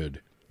very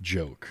good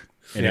joke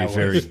and a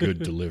very good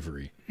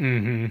delivery.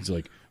 It's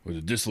like, with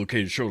a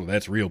dislocated shoulder,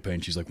 that's real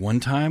pain. She's like, one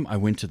time I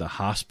went to the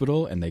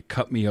hospital and they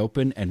cut me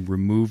open and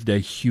removed a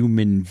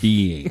human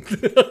being.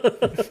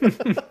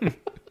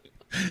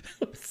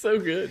 So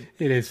good.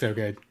 It is so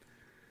good.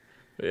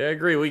 Yeah, I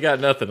agree. We got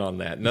nothing on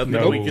that.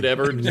 Nothing we could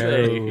ever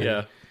say.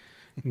 Yeah.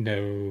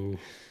 No.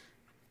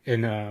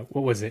 And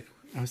what was it?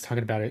 I was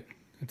talking about it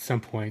at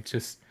some point,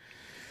 just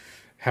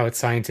how it's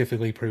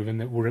scientifically proven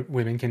that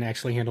women can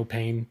actually handle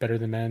pain better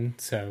than men.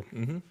 So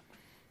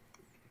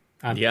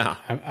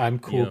I'm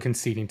cool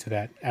conceding to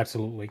that.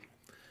 Absolutely.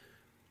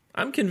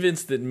 I'm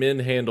convinced that men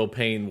handle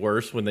pain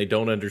worse when they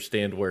don't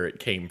understand where it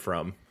came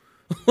from.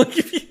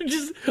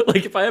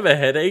 Like if I have a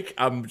headache,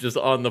 I'm just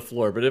on the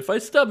floor. But if I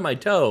stub my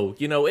toe,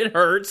 it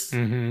hurts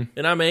and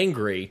I'm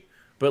angry.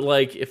 But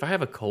like if I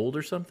have a cold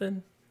or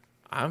something,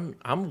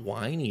 I'm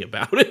whiny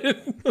about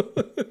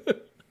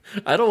it.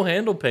 I don't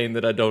handle pain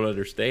that I don't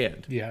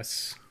understand.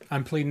 Yes.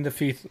 I'm pleading the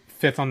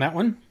fifth on that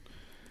one.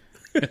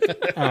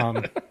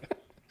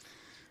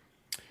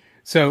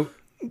 So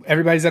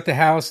everybody's at the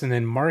house, and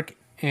then Mark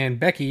and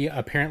Becky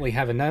apparently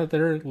have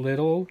another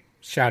little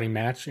shouting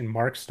match, and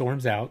Mark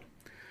storms out.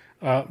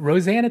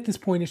 Roseanne at this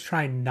point is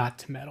trying not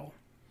to meddle.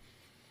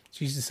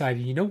 She's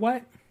decided, you know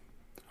what?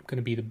 I'm going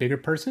to be the bigger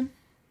person.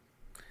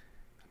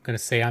 I'm going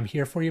to say I'm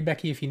here for you,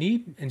 Becky, if you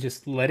need, and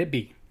just let it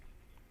be.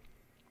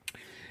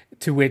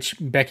 To which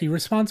Becky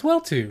responds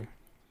well to,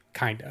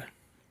 kinda.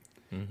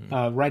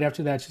 Mm-hmm. Right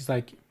after that, she's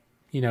like,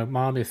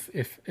 Mom,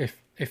 if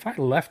I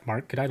left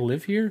Mark, could I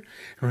live here?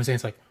 And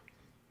Roseanne's like,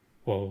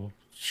 well,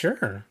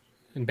 sure.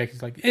 And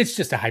Becky's like, it's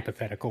just a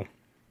hypothetical.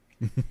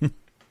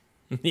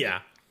 Yeah.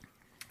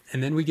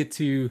 And then we get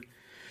to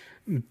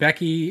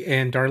Becky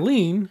and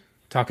Darlene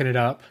talking it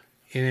up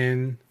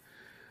in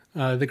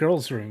the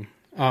girls' room.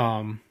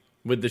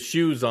 With the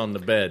shoes on the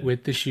bed.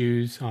 With the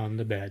shoes on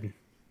the bed.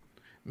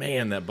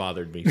 Man, that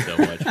bothered me so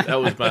much. That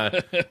was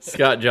my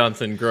Scott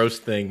Johnson gross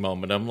thing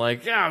moment. I'm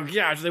like, oh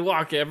gosh, they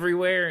walk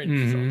everywhere and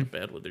she's on the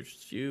bed with their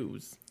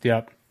shoes.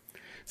 Yep.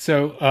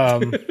 So,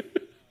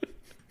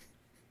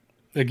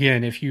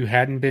 again, if you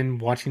hadn't been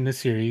watching the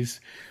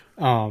series,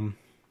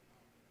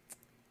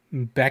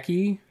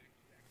 Becky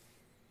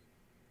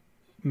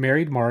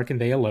married Mark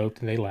and they eloped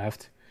and they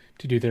left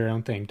to do their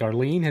own thing.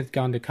 Darlene had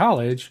gone to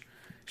college.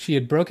 She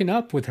had broken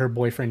up with her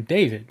boyfriend,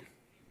 David.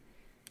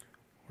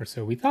 Or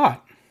so we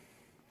thought.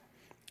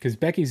 Because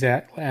Becky's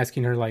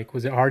asking her, like,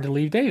 was it hard to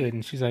leave David?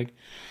 And she's like,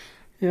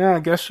 yeah, I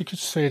guess you could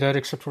say that,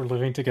 except we're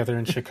living together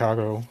in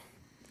Chicago.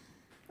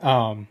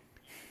 To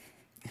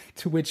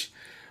which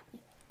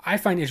I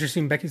find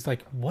interesting, Becky's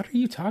like, what are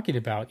you talking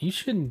about? You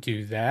shouldn't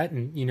do that.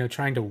 And,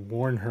 trying to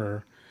warn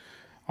her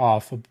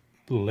off of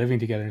living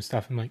together and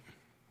stuff. I'm like,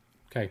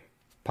 okay,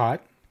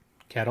 pot,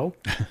 kettle,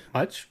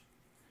 much,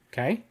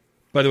 okay.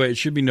 By the way, it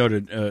should be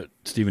noted,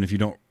 Stephen, if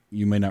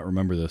you may not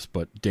remember this,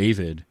 but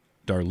David,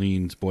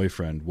 Darlene's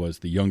boyfriend, was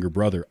the younger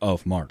brother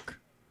of Mark.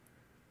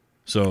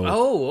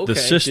 So the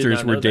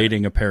sisters were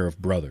dating a pair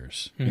of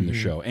brothers in the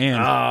show.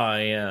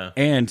 And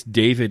and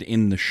David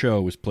in the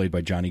show was played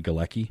by Johnny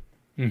Galecki.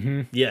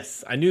 Mm-hmm.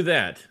 Yes, I knew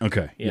that.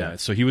 Okay, yeah.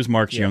 So he was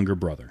Mark's younger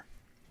brother.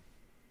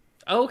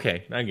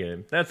 Okay, I get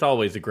it. That's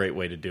always a great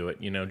way to do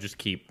it. Just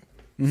keep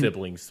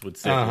siblings with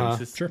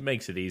siblings. It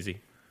makes it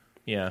easy.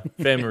 Yeah,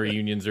 family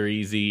reunions are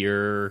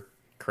easier.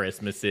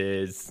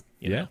 Christmases,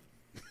 you know.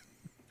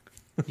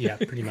 Yeah,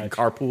 pretty much.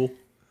 Carpool.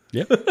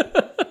 Yeah.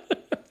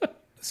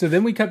 So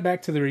then we cut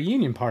back to the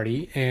reunion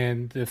party,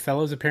 and the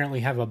fellows apparently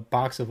have a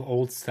box of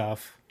old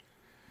stuff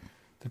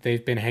that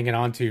they've been hanging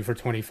on to for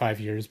 25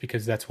 years,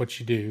 because that's what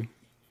you do.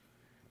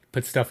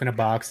 Put stuff in a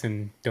box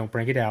and don't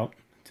bring it out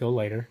till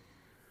later.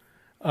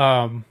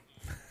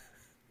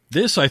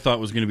 This I thought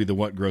was going to be the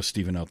what grossed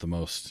Steven out the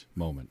most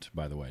moment,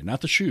 by the way.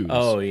 Not the shoes.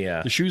 Oh,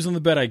 yeah. The shoes on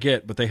the bed I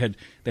get, but they had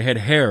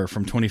hair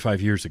from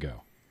 25 years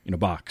ago in a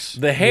box.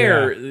 The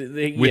hair,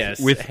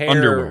 with hair,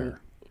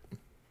 underwear.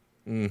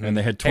 Mm-hmm. And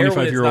they had 25-year-old.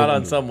 Hair when it's not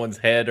on someone's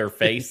head or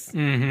face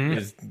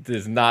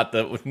is not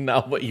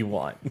what you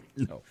want.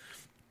 No.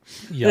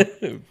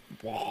 Yep.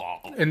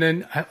 And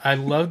then I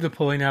love the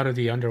pulling out of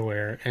the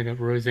underwear, and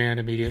Roseanne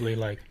immediately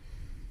like,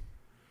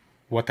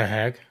 what the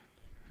heck?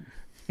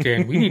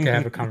 Dan, we need to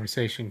have a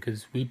conversation,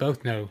 because we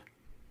both know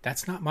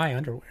that's not my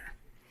underwear.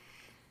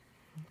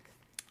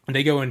 And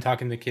they go and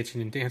talk in the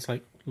kitchen, and Dan's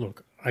like,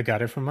 look, I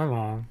got it from my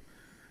mom.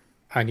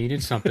 I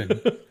needed something.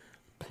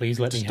 Please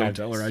let me have this. Don't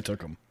tell her I took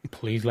them.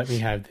 Please let me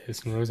have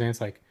this. And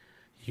Roseanne's like,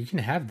 you can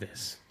have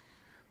this,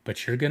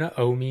 but you're going to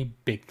owe me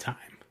big time.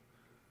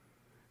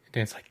 And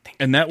Dan's like, thank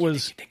you. And that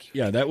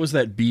was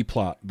that B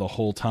plot the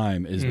whole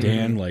time, is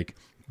Dan like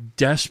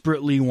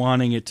desperately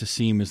wanting it to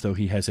seem as though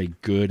he has a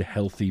good,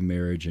 healthy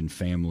marriage and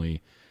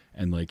family,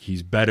 and like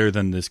he's better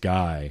than this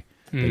guy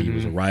that he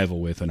was a rival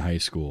with in high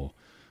school,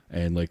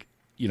 and like,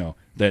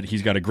 that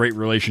he's got a great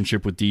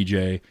relationship with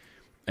DJ,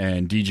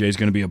 and DJ's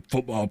going to be a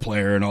football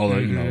player and all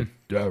that,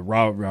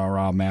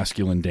 rah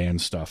masculine Dan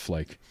stuff.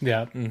 Like,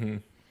 yeah,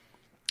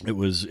 it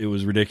was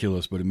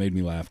ridiculous, but it made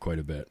me laugh quite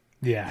a bit.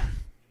 Yeah.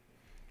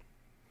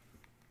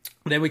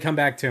 Then we come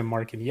back to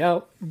Mark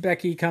and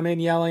Becky come in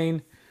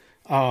yelling.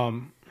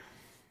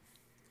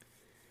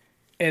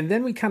 And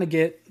then we kind of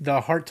get the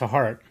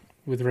heart-to-heart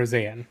with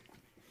Roseanne,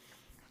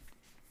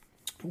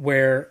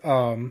 where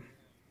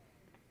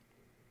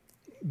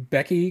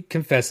Becky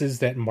confesses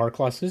that Mark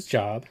lost his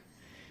job,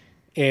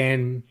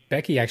 and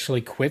Becky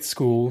actually quit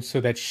school so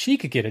that she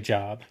could get a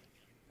job,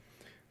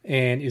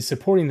 and is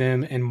supporting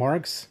them, and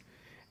Mark's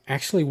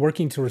actually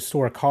working to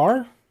restore a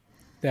car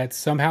that's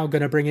somehow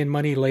going to bring in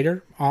money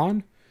later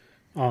on.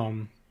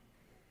 And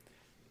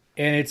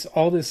it's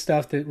all this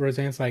stuff that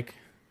Roseanne's like,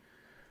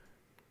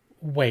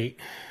 wait,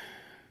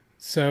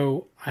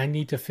 so I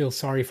need to feel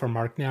sorry for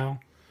Mark now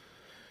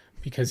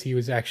because he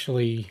was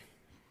actually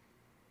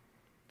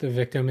the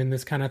victim in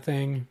this kind of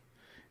thing,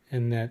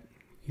 and that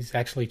he's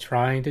actually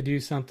trying to do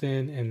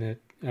something, and that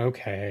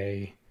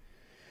okay.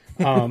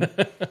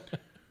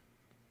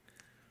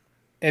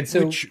 And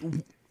so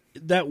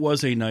that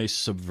was a nice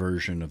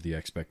subversion of the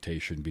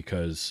expectation,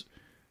 because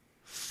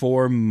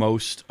for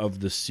most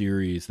of the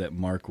series that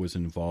Mark was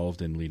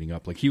involved in leading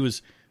up, like, he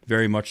was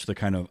very much the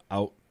kind of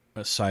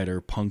outsider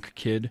punk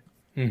kid,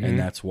 and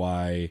that's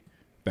why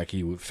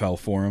Becky fell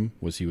for him,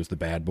 was he was the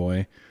bad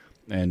boy,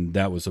 and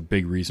that was a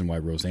big reason why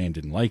Roseanne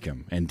didn't like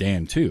him, and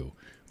Dan too,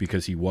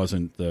 because he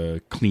wasn't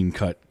the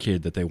clean-cut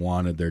kid that they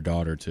wanted their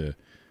daughter to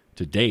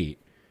date,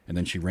 and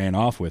then she ran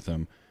off with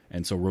him,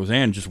 and so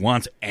Roseanne just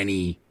wants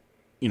any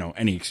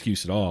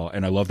excuse at all,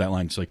 and I love that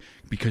line. It's like,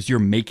 because you're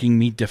making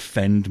me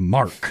defend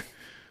Mark.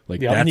 Like,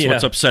 that's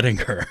what's upsetting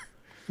her.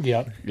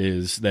 Yep.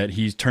 Is that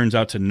he turns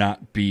out to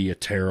not be the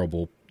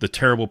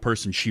terrible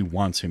person she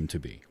wants him to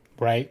be.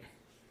 Right.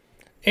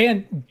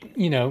 And,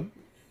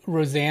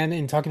 Roseanne,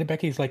 in talking to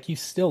Becky, is like, you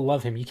still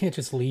love him. You can't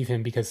just leave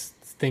him because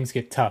things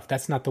get tough.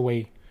 That's not the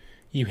way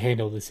you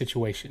handle the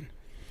situation.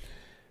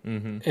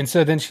 Mm-hmm. And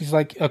so then she's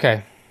like,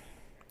 okay,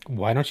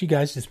 why don't you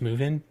guys just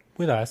move in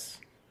with us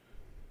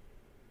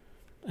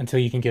until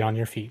you can get on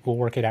your feet? We'll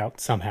work it out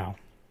somehow.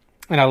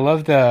 And I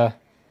love the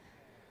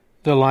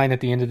line at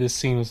the end of this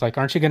scene was like,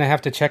 aren't you going to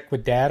have to check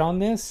with Dad on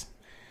this?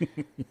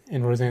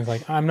 And Roseanne's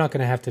like, I'm not going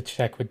to have to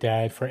check with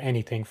Dad for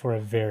anything for a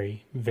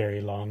very,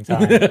 very long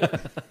time.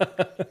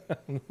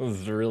 That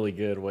was a really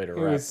good way to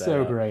wrap that up. It was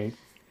so great.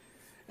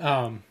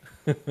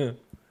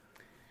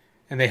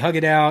 And they hug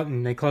it out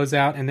and they close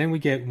out, and then we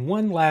get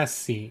one last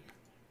scene.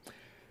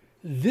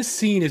 This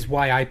scene is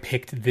why I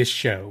picked this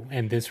show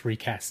and this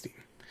recasting,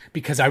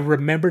 because I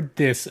remembered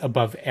this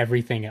above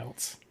everything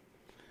else.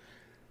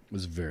 It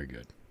was very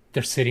good.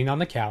 They're sitting on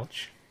the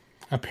couch,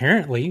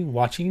 apparently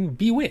watching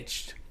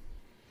Bewitched.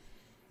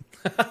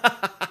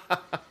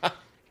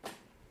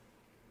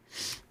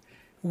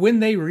 When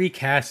they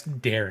recast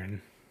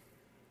Darren,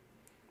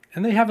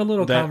 and they have a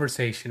little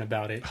conversation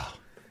about it.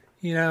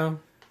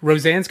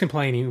 Roseanne's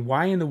complaining,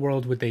 why in the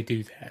world would they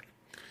do that?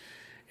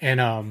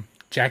 And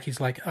Jackie's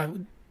like,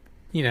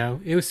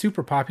 it was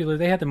super popular.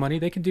 They had the money.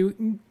 They could do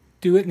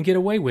it and get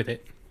away with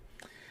it.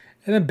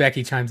 And then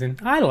Becky chimes in,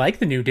 I like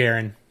the new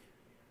Darren.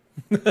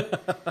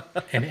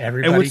 And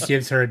everybody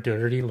gives her a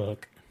dirty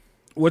look.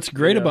 What's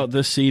great about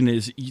this scene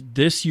is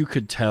this, you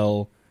could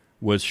tell,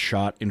 was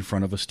shot in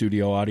front of a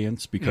studio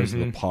audience because of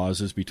the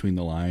pauses between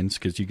the lines.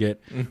 Because you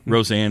get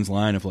Roseanne's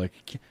line of like,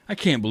 I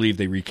can't believe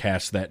they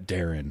recast that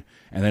Darren.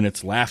 And then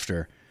it's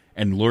laughter.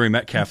 And Laurie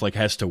Metcalf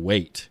has to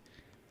wait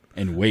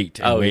and wait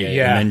and wait.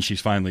 Yeah. And then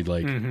she's finally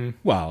like,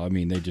 wow, I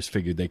mean, they just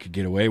figured they could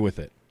get away with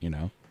it,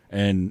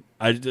 And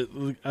I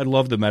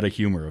love the meta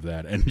humor of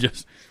that. And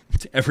just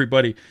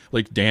everybody,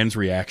 like Dan's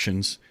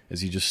reactions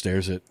as he just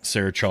stares at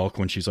Sarah Chalk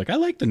when she's like, I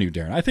like the new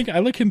Darren. I think I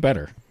like him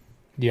better.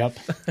 Yep.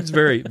 It's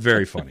very,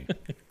 very funny.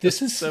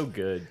 This is so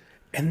good.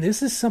 And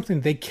this is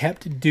something they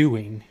kept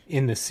doing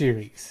in the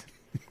series.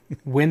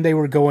 When they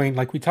were going,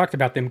 like we talked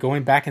about them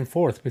going back and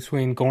forth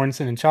between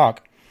Goranson and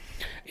Chalk,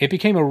 it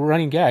became a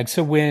running gag.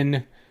 So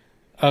when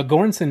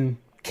Goranson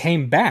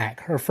came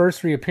back, her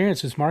first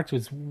reappearance was marked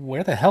with,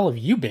 where the hell have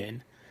you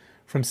been?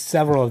 From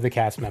several of the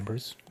cast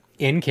members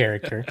in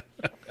character.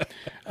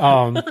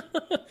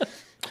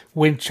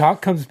 When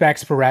Chalk comes back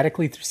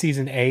sporadically through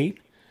season 8,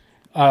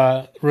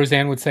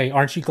 Roseanne would say,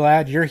 aren't you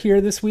glad you're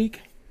here this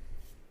week?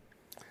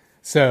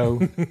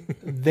 So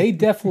they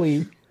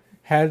definitely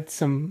had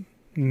some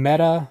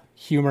meta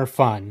humor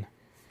fun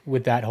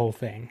with that whole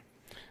thing.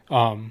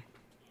 But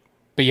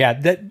yeah,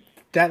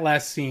 that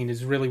last scene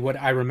is really what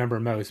I remember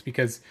most,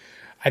 because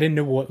I didn't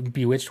know what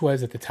Bewitched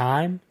was at the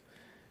time,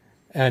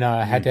 and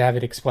I had to have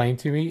it explained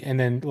to me. And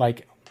then,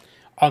 like,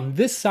 on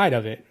this side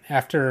of it,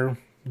 after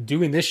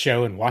doing this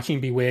show and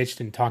watching Bewitched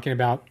and talking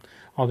about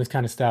all this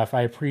kind of stuff,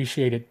 I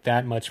appreciate it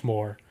that much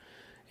more,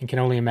 and can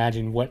only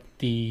imagine what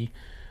the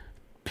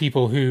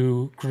people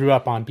who grew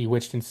up on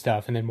Bewitched and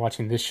stuff and then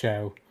watching this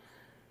show,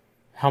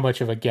 how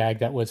much of a gag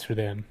that was for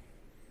them.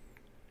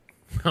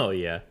 Oh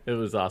yeah, it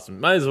was awesome.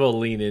 Might as well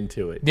lean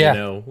into it.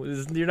 Yeah.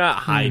 You're not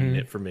hiding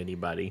it from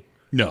anybody.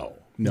 No.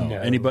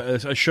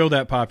 Anybody, a show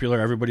that popular,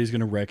 everybody's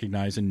going to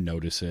recognize and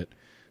notice it.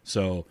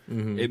 So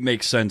it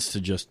makes sense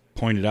to just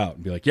point it out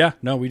and be like, yeah,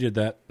 no, we did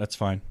that. That's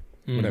fine.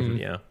 Whatever.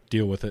 Yeah.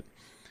 Deal with it.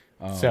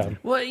 So,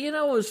 well,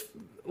 what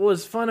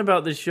was fun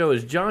about this show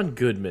is John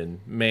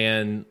Goodman,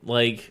 man,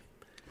 like,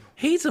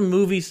 he's a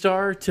movie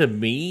star to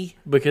me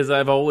because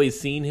I've always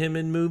seen him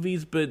in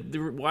movies, but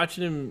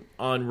watching him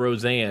on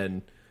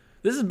Roseanne,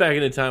 this is back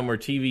in a time where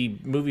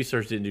movie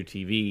stars didn't do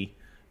TV.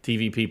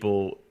 TV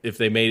people, if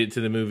they made it to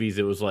the movies,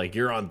 it was like,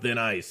 you're on thin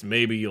ice.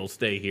 Maybe you'll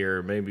stay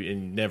here, maybe,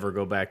 and never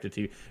go back to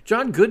TV.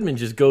 John Goodman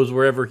just goes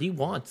wherever he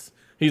wants.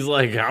 He's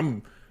like,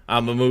 I'm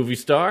a movie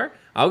star.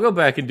 I'll go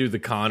back and do the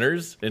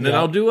Connors, and then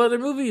I'll do other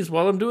movies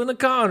while I'm doing the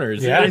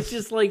Connors. Yeah. And it's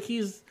just like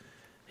he's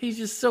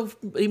just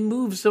he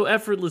moves so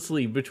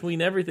effortlessly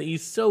between everything.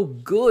 He's so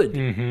good.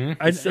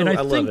 I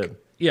love him.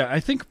 Yeah, I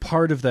think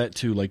part of that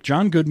too, like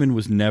John Goodman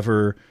was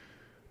never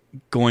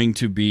going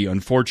to be,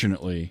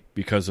 unfortunately,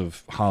 because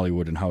of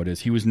Hollywood and how it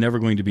is, he was never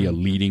going to be a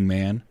leading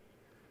man.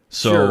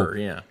 So, Sure,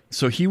 yeah.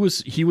 So he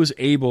was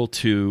able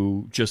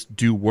to just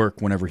do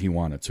work whenever he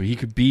wanted. So he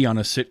could be on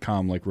a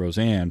sitcom like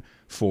Roseanne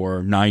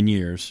for 9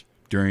 years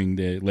during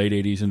the late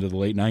 80s into the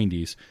late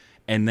 90s,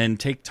 and then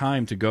take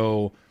time to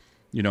go,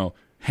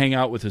 hang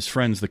out with his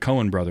friends, the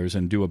Coen brothers,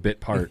 and do a bit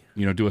part,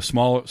 do a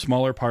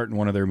smaller part in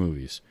one of their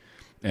movies,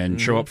 and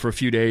show up for a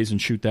few days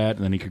and shoot that,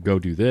 and then he could go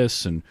do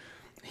this. And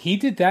he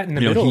did that in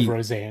the middle of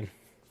Roseanne.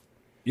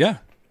 Yeah.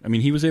 I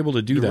mean, he was able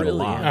to do that a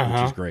lot,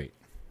 which is great.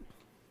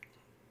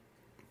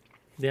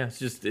 Yeah, it's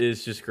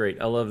just great.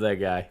 I love that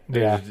guy.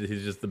 Yeah.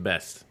 He's just the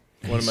best.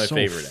 One of my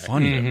favorite actors.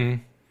 Funny. Mm-hmm.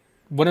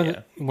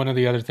 One of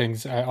the other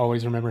things I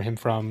always remember him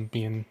from,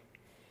 being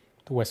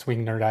the West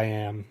Wing nerd I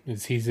am,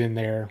 is he's in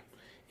there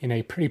in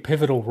a pretty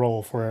pivotal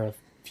role for a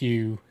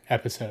few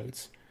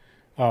episodes.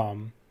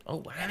 Oh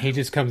wow! And he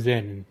just comes in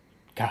and,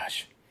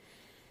 gosh,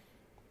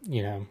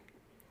 and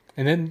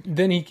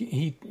then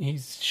he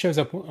shows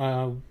up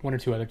one or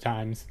two other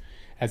times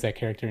as that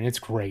character, and it's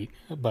great.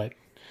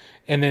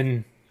 And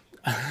then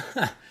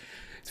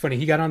it's funny,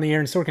 he got on the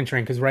Aaron Sorkin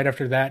train because right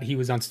after that he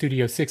was on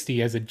Studio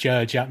 60 as a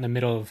judge out in the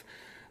middle of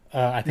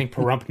I think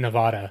Pahrump,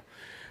 Nevada,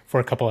 for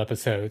a couple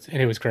episodes,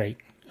 and it was great.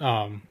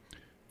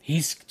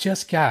 He's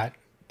just got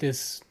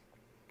this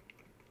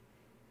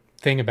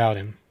thing about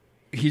him.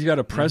 He's got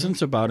a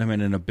presence about him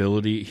and an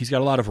ability. He's got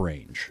a lot of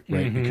range,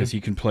 right? Because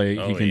he can play.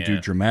 He can do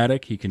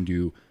dramatic. He can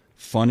do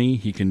funny.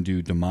 He can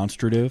do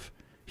demonstrative.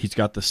 He's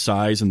got the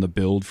size and the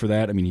build for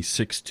that. I mean, he's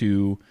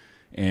 6'2",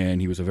 and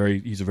he's a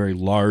very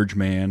large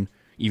man.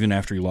 Even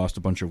after he lost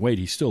a bunch of weight,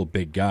 he's still a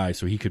big guy.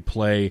 So he could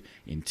play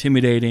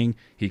intimidating.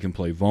 He can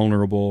play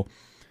vulnerable.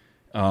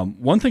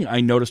 One thing I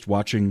noticed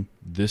watching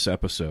this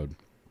episode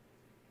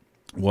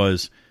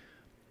was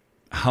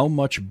how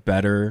much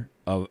better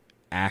of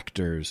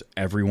actors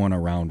everyone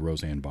around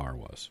Roseanne Barr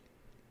was.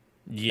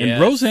 Yes.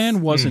 And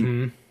Roseanne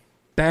wasn't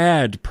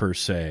bad per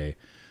se,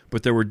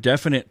 but there were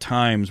definite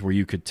times where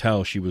you could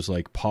tell she was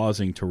like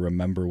pausing to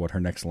remember what her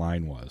next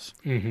line was.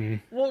 Mm-hmm.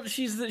 Well,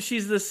 she's the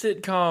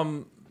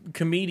sitcom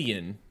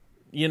comedian.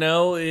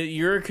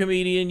 You're a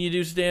comedian, you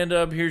do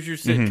stand-up, here's your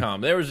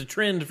sitcom. There was a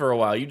trend for a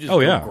while. You just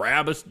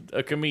grab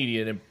a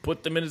comedian and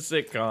put them in a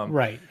sitcom.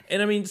 Right.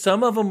 And, I mean,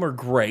 some of them are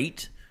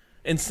great,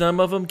 and some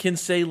of them can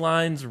say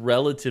lines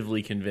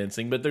relatively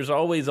convincing, but there's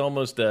always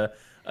almost a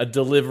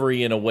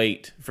delivery and a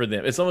wait for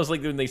them. It's almost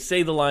like when they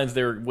say the lines,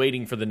 they're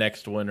waiting for the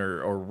next one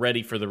or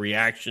ready for the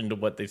reaction to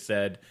what they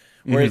said.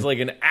 Whereas, like,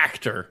 an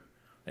actor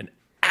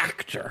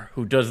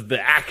who does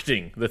the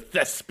acting, the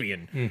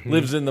thespian,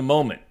 lives in the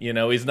moment.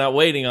 He's not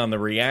waiting on the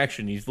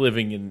reaction. He's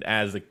living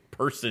as a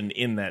person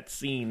in that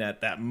scene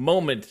at that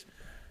moment.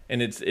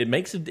 And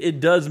it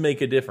does make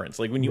a difference.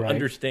 Like when you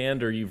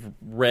understand or you've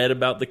read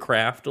about the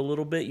craft a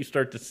little bit, you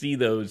start to see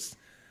those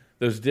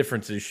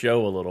differences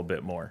show a little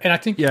bit more. And I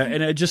think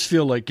and I just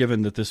feel like,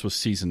 given that this was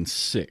season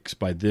 6,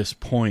 by this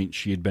point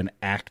she had been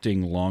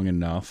acting long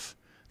enough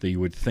that you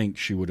would think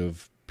she would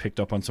have picked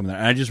up on some of that.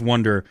 And I just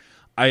wonder,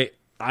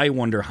 I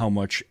wonder how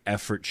much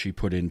effort she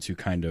put into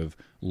kind of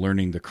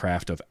learning the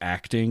craft of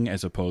acting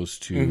as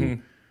opposed to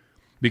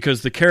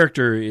because the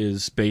character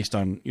is based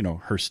on,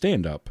 her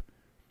stand-up,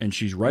 and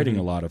she's writing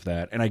a lot of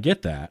that, and I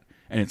get that,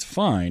 and it's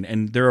fine,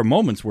 and there are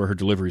moments where her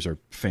deliveries are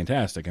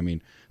fantastic. I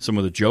mean, some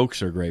of the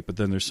jokes are great, but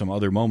then there's some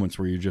other moments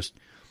where you just,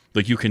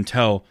 like, you can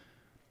tell,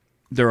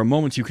 there are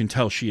moments you can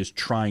tell she is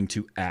trying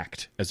to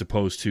act, as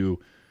opposed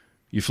to,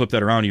 you flip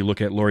that around, you look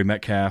at Laurie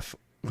Metcalf,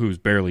 who's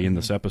barely in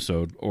this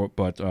episode,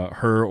 but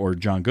her or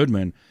John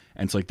Goodman,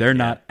 and it's like they're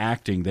not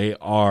acting; they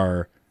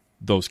are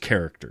those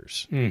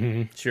characters.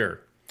 Mm-hmm.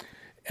 Sure.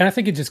 And I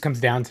think it just comes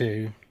down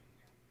to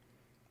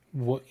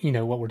what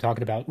we're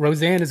talking about.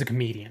 Roseanne is a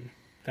comedian.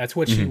 That's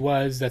what she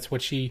was. That's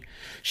what she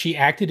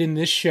acted in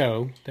this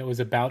show that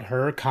was about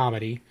her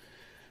comedy.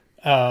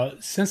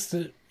 Since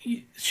the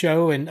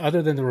show, and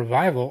other than the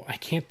revival, I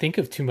can't think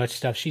of too much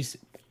stuff she's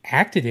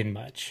acted in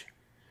much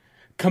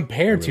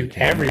compared to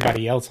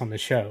everybody else on the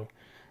show.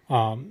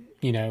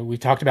 We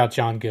talked about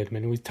John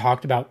Goodman. We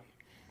talked about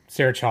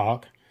Sarah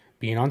Chalke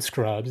being on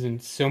Scrubs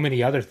and so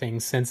many other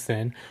things since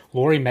then.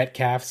 Laurie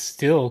Metcalf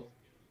still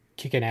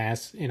kicking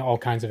ass in all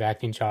kinds of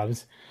acting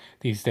jobs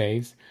these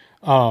days.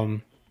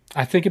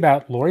 I think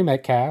about Laurie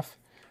Metcalf,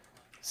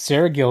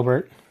 Sarah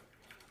Gilbert,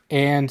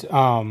 and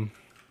Johnny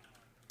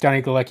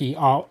Galecki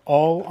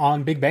all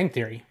on Big Bang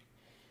Theory.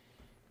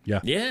 Yeah.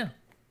 Yeah.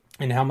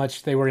 And how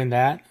much they were in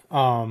that.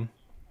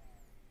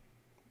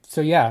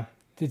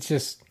 It's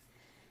just...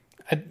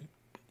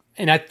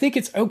 And I think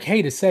it's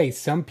okay to say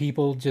some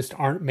people just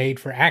aren't made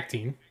for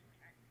acting.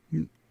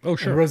 Oh,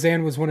 sure. And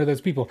Roseanne was one of those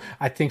people.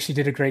 I think she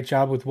did a great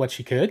job with what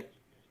she could.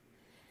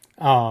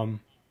 But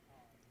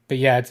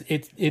yeah,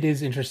 it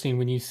is interesting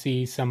when you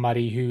see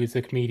somebody who is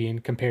a comedian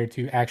compared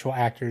to actual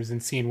actors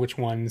and seeing which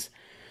ones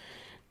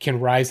can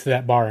rise to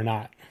that bar or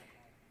not.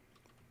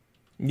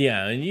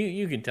 Yeah, and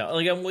you can tell.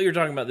 Like we were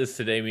talking about this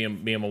today. Me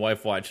and my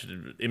wife watched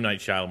M. Night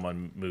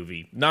Shyamalan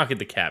movie, Knock at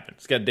the Cabin.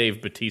 It's got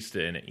Dave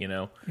Bautista in it, you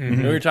know?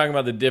 And we were talking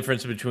about the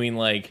difference between,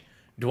 like,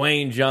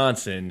 Dwayne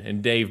Johnson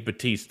and Dave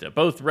Bautista.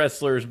 Both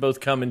wrestlers, both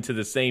come into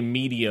the same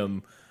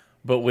medium,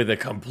 but with a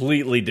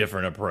completely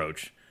different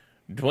approach.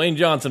 Dwayne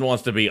Johnson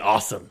wants to be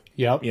awesome.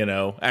 Yep. You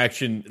know,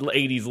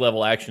 80s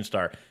level action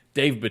star.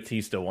 Dave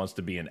Bautista wants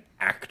to be an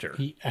actor.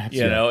 You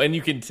know, and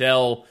you can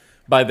tell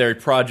by their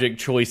project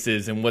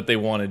choices and what they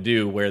want to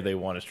do, where they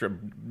want to strip.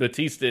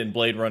 Batista in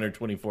Blade Runner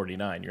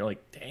 2049. You're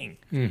like, dang,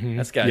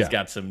 this guy's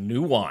got some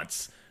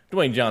nuance.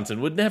 Dwayne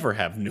Johnson would never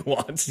have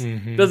nuance.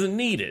 Doesn't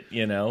need it,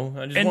 you know?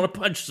 I just want to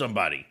punch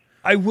somebody.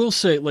 I will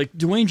say, like,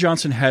 Dwayne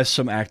Johnson has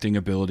some acting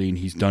ability, and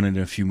he's done it in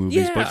a few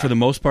movies. Yeah. But for the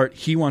most part,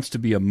 he wants to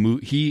be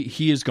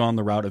he has gone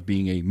the route of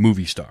being a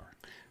movie star.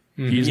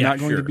 He's not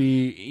going to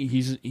be.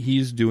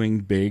 He's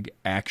doing big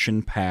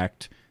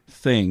action-packed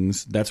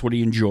things. That's what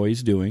he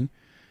enjoys doing.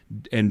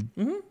 And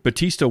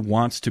Batista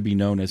wants to be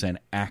known as an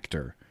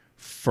actor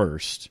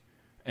first,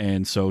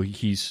 and so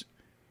he's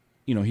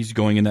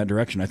going in that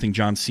direction. I think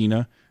John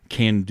Cena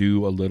can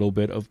do a little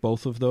bit of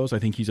both of those. I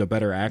think he's a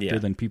better actor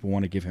than people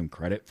want to give him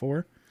credit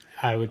for.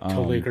 I would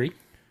totally agree.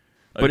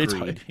 But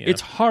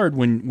it's hard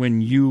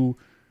when you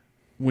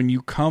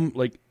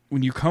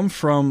come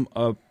from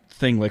a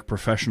thing like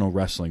professional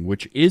wrestling,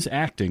 which is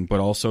acting but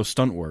also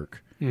stunt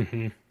work,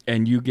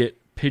 and you get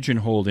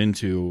pigeonholed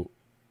into,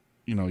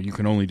 you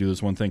can only do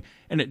this one thing,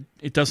 and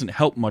it doesn't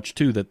help much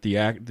too that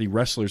the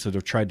wrestlers that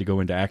have tried to go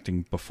into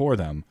acting before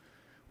them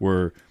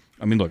were.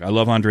 I mean, look, I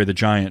love Andre the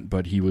Giant,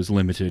 but he was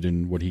limited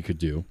in what he could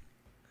do.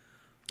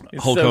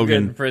 It's Hulk so Hogan,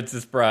 good in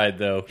Princess Bride,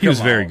 though. He was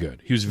very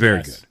good. He was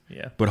very good.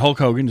 Yeah. But Hulk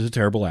Hogan is a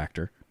terrible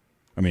actor.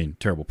 I mean,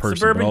 terrible person.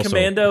 Suburban but also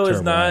Commando a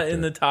is not actor. in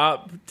the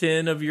top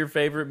 10 of your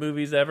favorite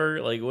movies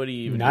ever. Like, what do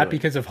you even Not doing?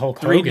 because of Hulk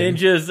Three Hogan.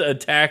 Ninjas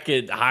Attack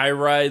at High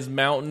Rise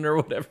Mountain or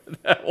whatever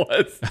that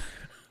was.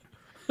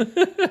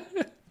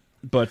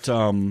 But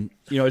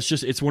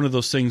it's one of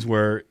those things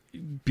where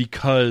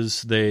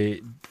because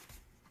they've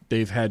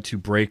had to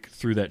break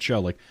through that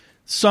shell. Like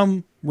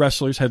some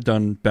wrestlers have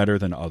done better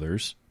than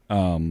others,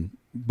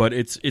 but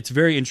it's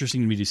very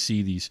interesting to me to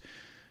see these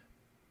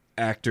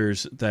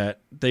actors that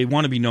they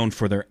want to be known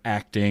for their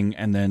acting,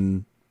 and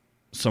then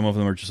some of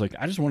them are just like,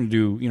 I just want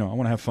to do, I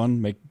want to have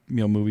fun, make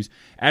movies.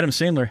 Adam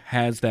Sandler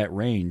has that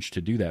range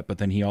to do that, but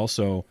then he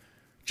also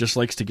just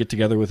likes to get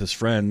together with his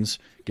friends,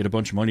 get a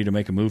bunch of money to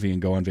make a movie,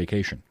 and go on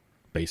vacation,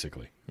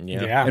 basically.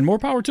 Yeah. And more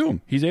power to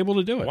him. He's able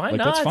to do it. Why like,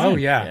 not? That's fine. Oh,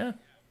 yeah.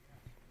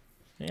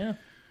 Yeah.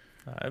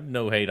 I have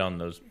no hate on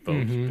those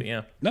folks, but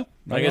yeah. No,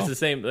 not I at guess all. the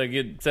same. Like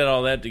it said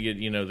all that to get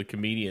the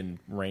comedian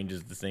range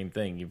is the same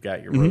thing. You've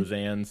got your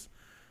Roseannes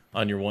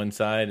on your one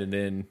side, and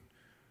then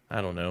I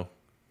don't know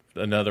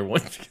another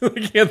one. I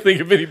can't think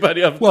of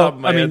anybody off the top of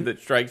my head that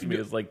strikes me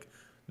as like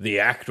the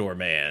actor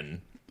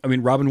man. I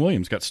mean, Robin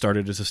Williams got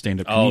started as a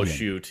stand-up comedian. Oh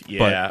shoot, yeah.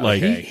 But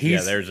like okay.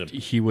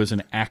 he was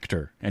an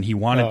actor, and he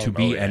wanted to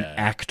be an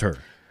actor.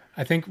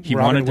 I think He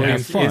Robin wanted to have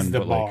Williams fun, is the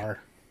but, like, bar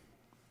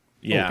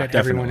Yeah, that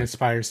definitely. everyone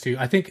aspires to.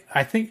 I think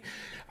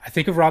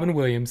of Robin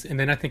Williams, and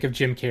then I think of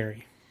Jim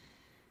Carrey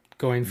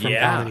going from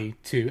comedy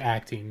to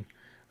acting.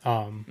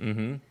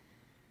 And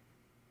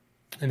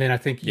then I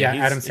think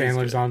Adam he's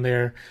Sandler's good. on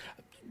there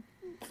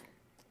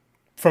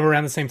from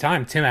around the same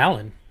time. Tim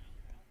Allen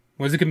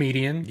was a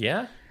comedian.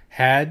 Yeah.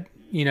 Had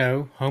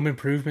Home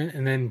Improvement,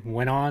 and then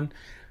went on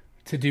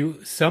to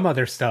do some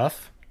other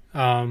stuff.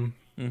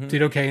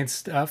 Did okay and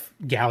stuff.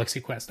 Galaxy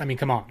Quest. I mean,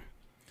 come on,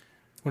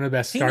 one of the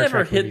best He Star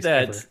never Trek hit movies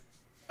that. ever.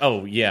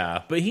 Oh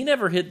yeah, but he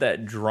never hit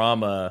that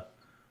drama,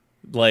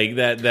 like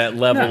that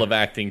level No. of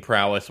acting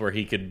prowess where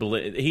he could.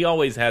 He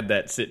always had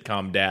that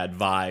sitcom dad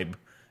vibe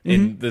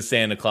in the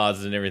Santa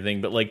Clauses and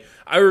everything. But like,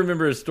 I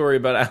remember a story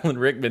about Alan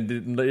Rickman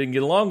didn't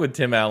get along with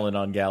Tim Allen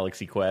on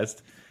Galaxy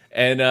Quest.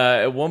 And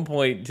at one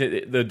point,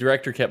 the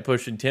director kept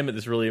pushing Tim at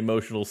this really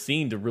emotional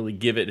scene to really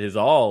give it his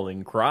all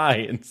and cry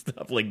and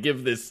stuff, like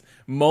give this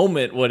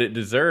moment what it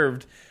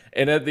deserved.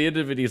 And at the end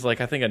of it, he's like,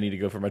 I think I need to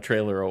go for my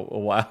trailer a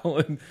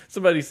while. And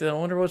somebody said, I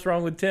wonder what's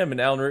wrong with Tim. And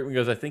Alan Rickman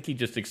goes, I think he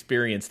just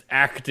experienced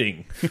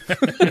acting.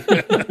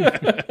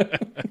 I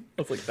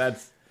was like,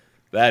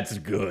 that's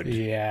good.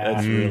 Yeah.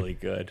 That's really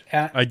good.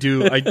 I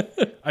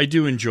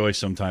do enjoy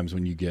sometimes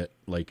when you get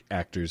like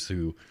actors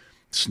who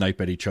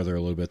snipe at each other a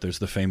little bit. There's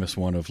the famous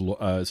one of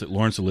is it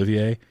Laurence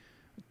Olivier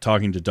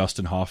talking to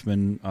Dustin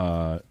Hoffman?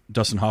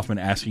 Dustin Hoffman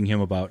asking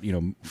him about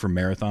for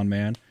Marathon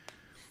Man,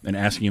 and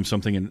asking him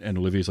something, and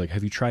Olivier's like,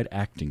 "Have you tried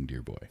acting,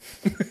 dear boy?"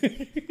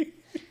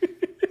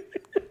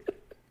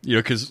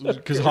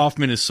 Because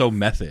Hoffman is so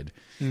method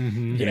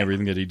in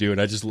everything that he do, and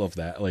I just love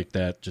that. Like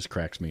that just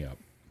cracks me up.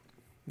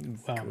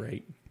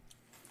 Great.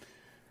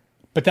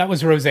 But that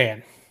was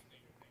Roseanne.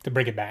 To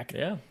bring it back.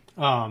 Yeah.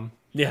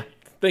 Yeah.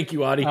 Thank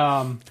you, Audie.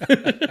 I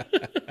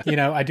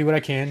do what I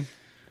can,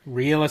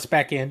 reel us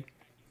back in.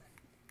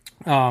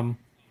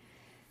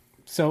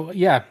 So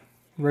yeah,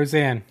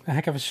 Roseanne, a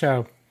heck of a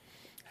show,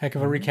 heck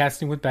of a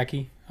recasting with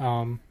Becky.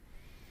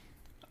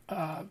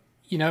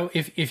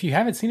 If you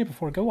haven't seen it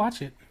before, go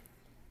watch it.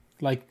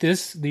 Like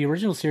the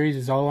original series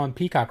is all on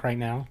Peacock right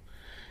now.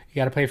 You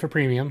got to pay for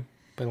premium,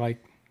 but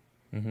like,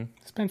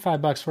 spend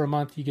 $5 for a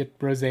month, you get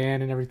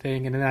Roseanne and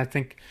everything, and then I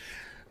think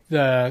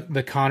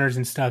the Connors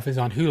and stuff is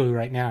on Hulu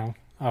right now.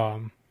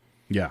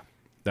 Yeah,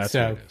 that's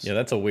So- what it is. Yeah,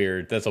 that's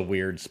a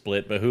weird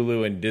split. But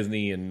Hulu and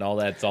Disney and all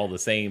that's all the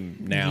same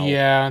now.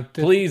 Yeah,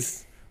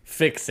 Please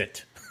fix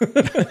it.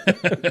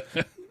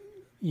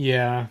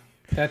 yeah,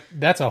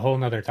 that's a whole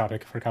nother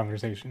topic for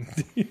conversation.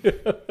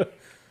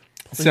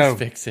 Please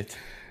fix it.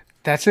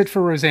 That's it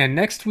for Roseanne.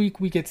 Next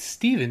week we get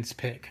Steven's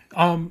pick.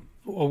 Oh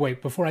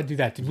wait, before I do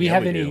that, did we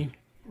have we any do.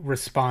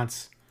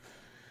 response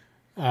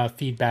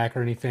feedback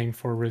or anything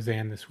for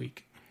Roseanne this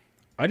week?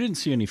 I didn't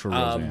see any for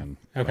Roseanne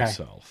okay.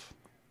 myself.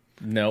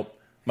 Nope.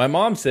 My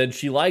mom said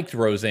she liked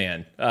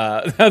Roseanne.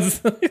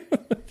 That's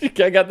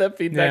I got that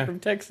feedback from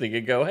texting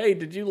and go, "Hey,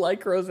 did you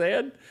like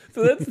Roseanne?"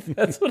 So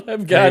that's what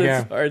I've got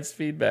as far as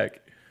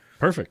feedback.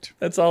 Perfect.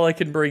 That's all I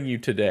can bring you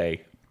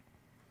today.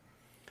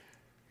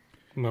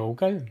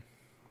 Okay.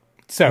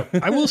 So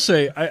I will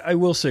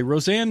say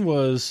Roseanne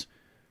was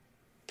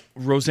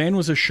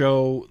a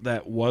show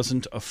that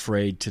wasn't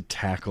afraid to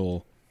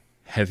tackle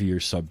heavier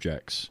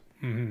subjects.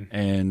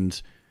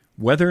 And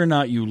whether or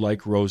not you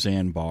like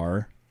Roseanne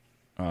Barr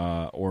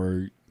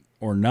or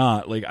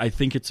not, like, I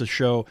think it's a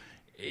show,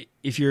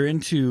 if you're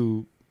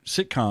into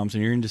sitcoms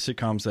and you're into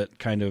sitcoms that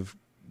kind of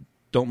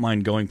don't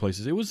mind going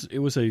places, it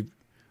was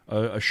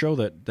a show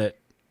that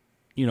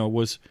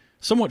was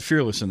somewhat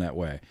fearless in that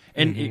way.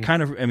 And it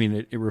kind of,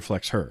 it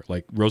reflects her.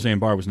 Like, Roseanne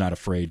Barr was not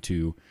afraid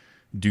to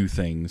do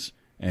things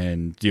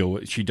and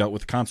she dealt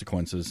with the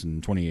consequences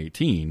in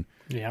 2018.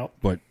 yeah,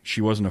 But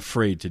she wasn't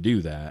afraid to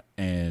do that,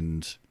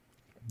 and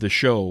the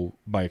show,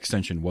 by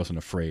extension, wasn't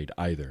afraid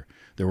either.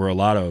 There were a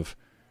lot of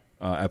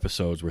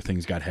episodes where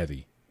things got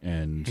heavy,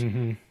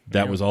 and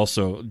that was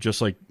also,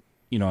 just like,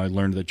 I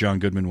learned that John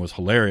Goodman was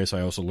hilarious,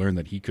 I also learned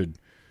that he could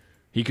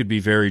be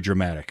very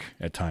dramatic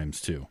at times,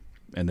 too.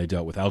 And they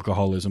dealt with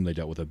alcoholism, they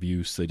dealt with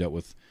abuse, they dealt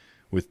with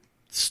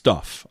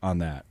stuff on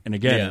that. And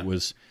again, it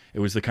was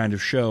the kind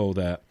of show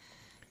that,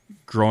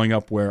 growing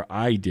up where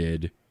I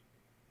did,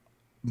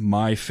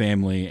 my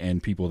family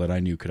and people that I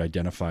knew could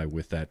identify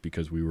with that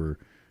because we were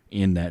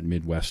in that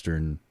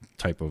Midwestern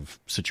type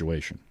of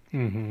situation.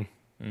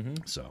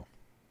 So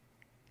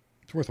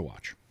it's worth a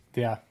watch.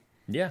 yeah,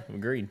 Yeah,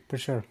 agreed. for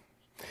sure.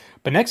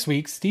 But next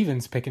week,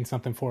 Steven's picking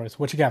something for us.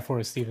 What you got for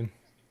us, Steven?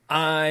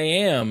 I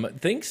am.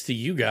 Thanks to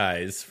you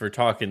guys for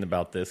talking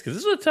about this,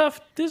 because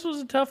this was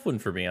a tough one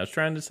for me. I was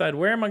trying to decide,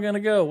 where am I going to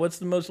go? What's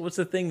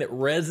the thing that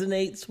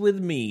resonates with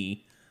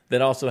me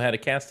that also had a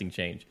casting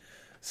change?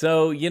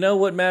 So, you know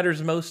what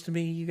matters most to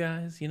me, you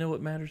guys? You know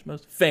what matters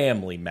most?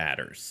 Family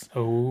matters.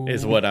 Oh,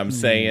 Is what I'm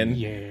saying.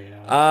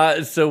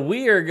 yeah. So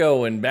we are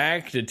going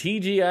back to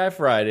TGI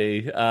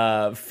Friday.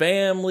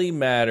 Family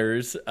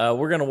Matters.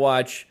 We're gonna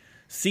watch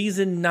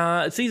season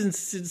 9,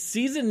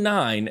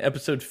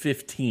 episode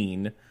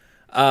 15,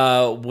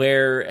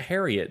 where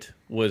Harriet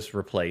was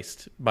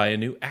replaced by a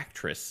new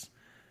actress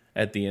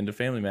at the end of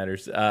Family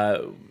Matters.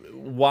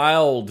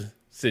 Wild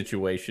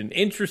situation,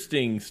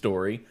 interesting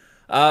story.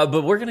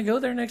 But we're going to go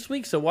there next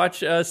week. So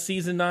watch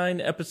season 9,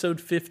 episode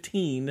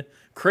 15,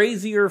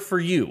 Crazier for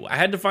You. I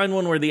had to find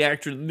one where the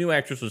new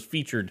actress was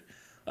featured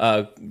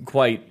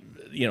quite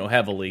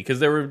heavily, because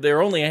there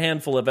were only a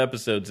handful of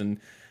episodes, and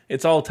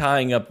it's all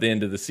tying up the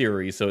end of the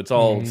series. So it's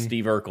all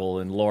Steve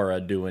Urkel and Laura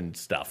doing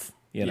stuff,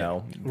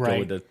 right.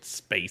 going to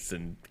space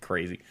and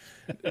crazy.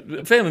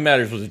 Family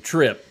Matters was a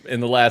trip in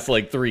the last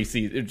 3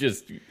 seasons. It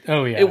just,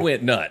 it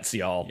went nuts,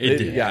 y'all. It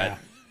did.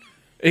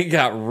 It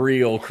got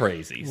real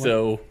crazy.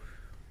 So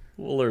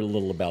we'll learn a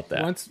little about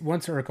that. Once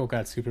Urkel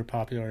got super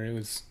popular, it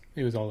was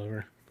all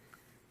over.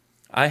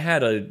 I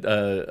had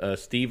a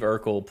Steve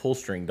Urkel pull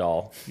string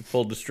doll. He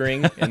pulled the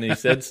string and then he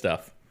said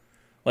stuff.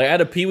 Like, I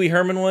had a Pee Wee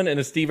Herman one and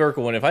a Steve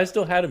Urkel one. If I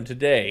still had them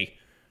today,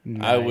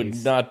 I would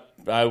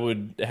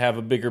have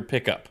a bigger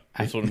pickup.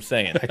 That's what I'm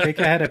saying. I think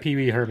I had a Pee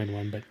Wee Herman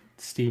one, but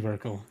Steve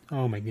Urkel.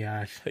 Oh my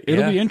gosh.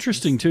 It'll be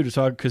interesting, too, to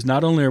talk, because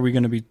not only are we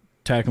going to be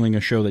tackling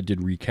a show that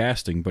did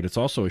recasting, but it's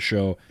also a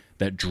show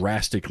that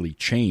drastically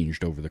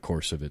changed over the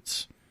course of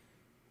its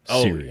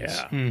series.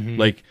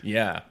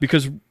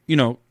 Because,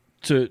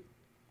 to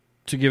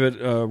give it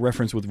a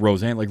reference with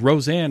Roseanne, like,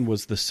 Roseanne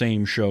was the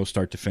same show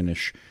start to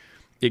finish.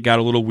 It got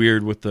a little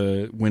weird with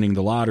the winning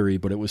the lottery,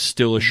 but it was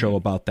still a show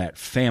about that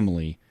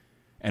family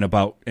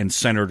and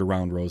centered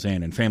around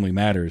Roseanne. And Family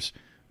Matters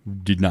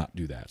did not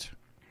do that.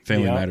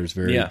 Family Matters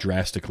very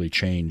drastically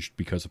changed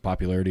because of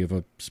popularity of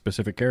a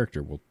specific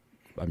character.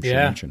 I'm sure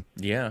mention.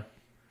 Yeah.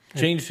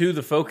 Changed who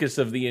the focus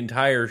of the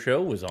entire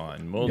show was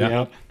on.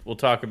 We'll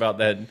talk about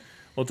that.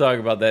 We'll talk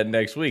about that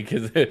next week,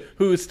 because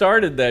who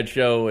started that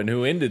show and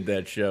who ended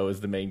that show is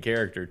the main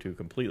character, two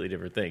completely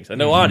different things. I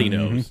know Audie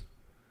knows.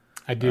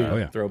 I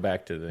do. Throw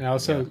back to the. And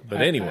also,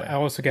 but anyway, I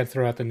also got to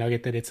throw out the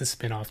nugget that it's a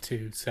spinoff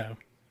too. So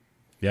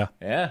yeah,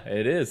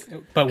 it is.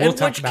 But we'll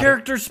talk which about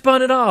character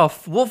spun it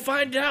off? We'll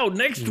find out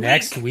next week.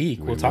 Next week,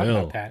 we'll talk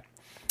about that.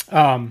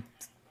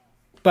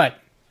 But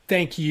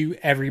thank you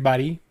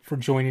everybody for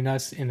joining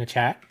us in the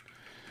chat.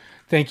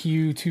 Thank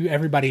you to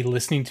everybody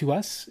listening to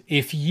us.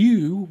 If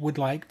you would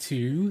like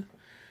to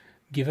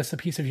give us a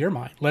piece of your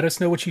mind, let us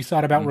know what you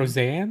thought about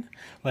Roseanne.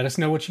 Let us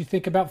know what you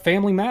think about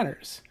Family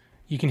Matters.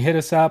 You can hit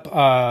us up.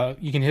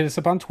 You can hit us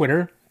up on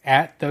Twitter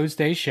at Those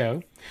Days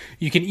Show.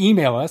 You can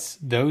email us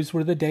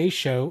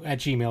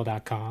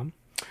thosewerethedayshow@gmail.com.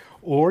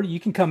 Or you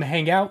can come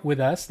hang out with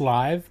us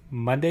live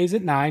Mondays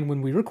at 9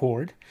 when we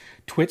record.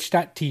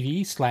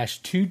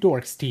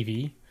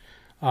 Twitch.tv/2dorkstv.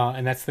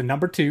 And that's the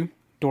number 2,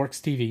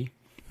 Dorks TV.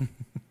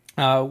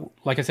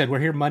 Like I said, we're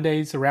here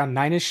Mondays around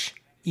 9ish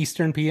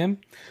Eastern PM.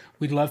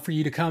 We'd love for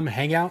you to come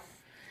hang out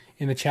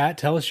in the chat.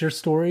 Tell us your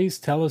stories.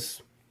 Tell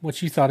us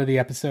what you thought of the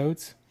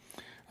episodes.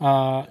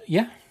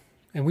 Yeah.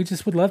 And we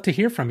just would love to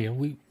hear from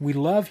you. We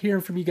love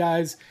hearing from you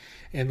guys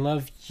and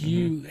love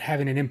you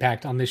having an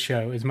impact on this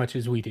show as much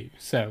as we do.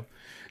 So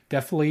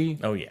definitely,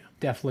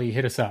 definitely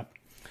hit us up.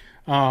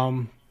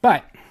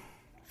 But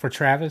for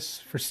Travis,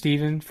 for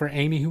Steven, for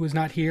Amy, who was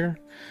not here,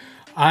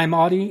 I'm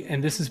Audie,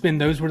 and this has been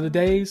Those Were the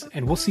Days,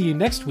 and we'll see you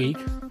next week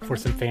for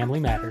some Family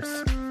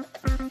Matters.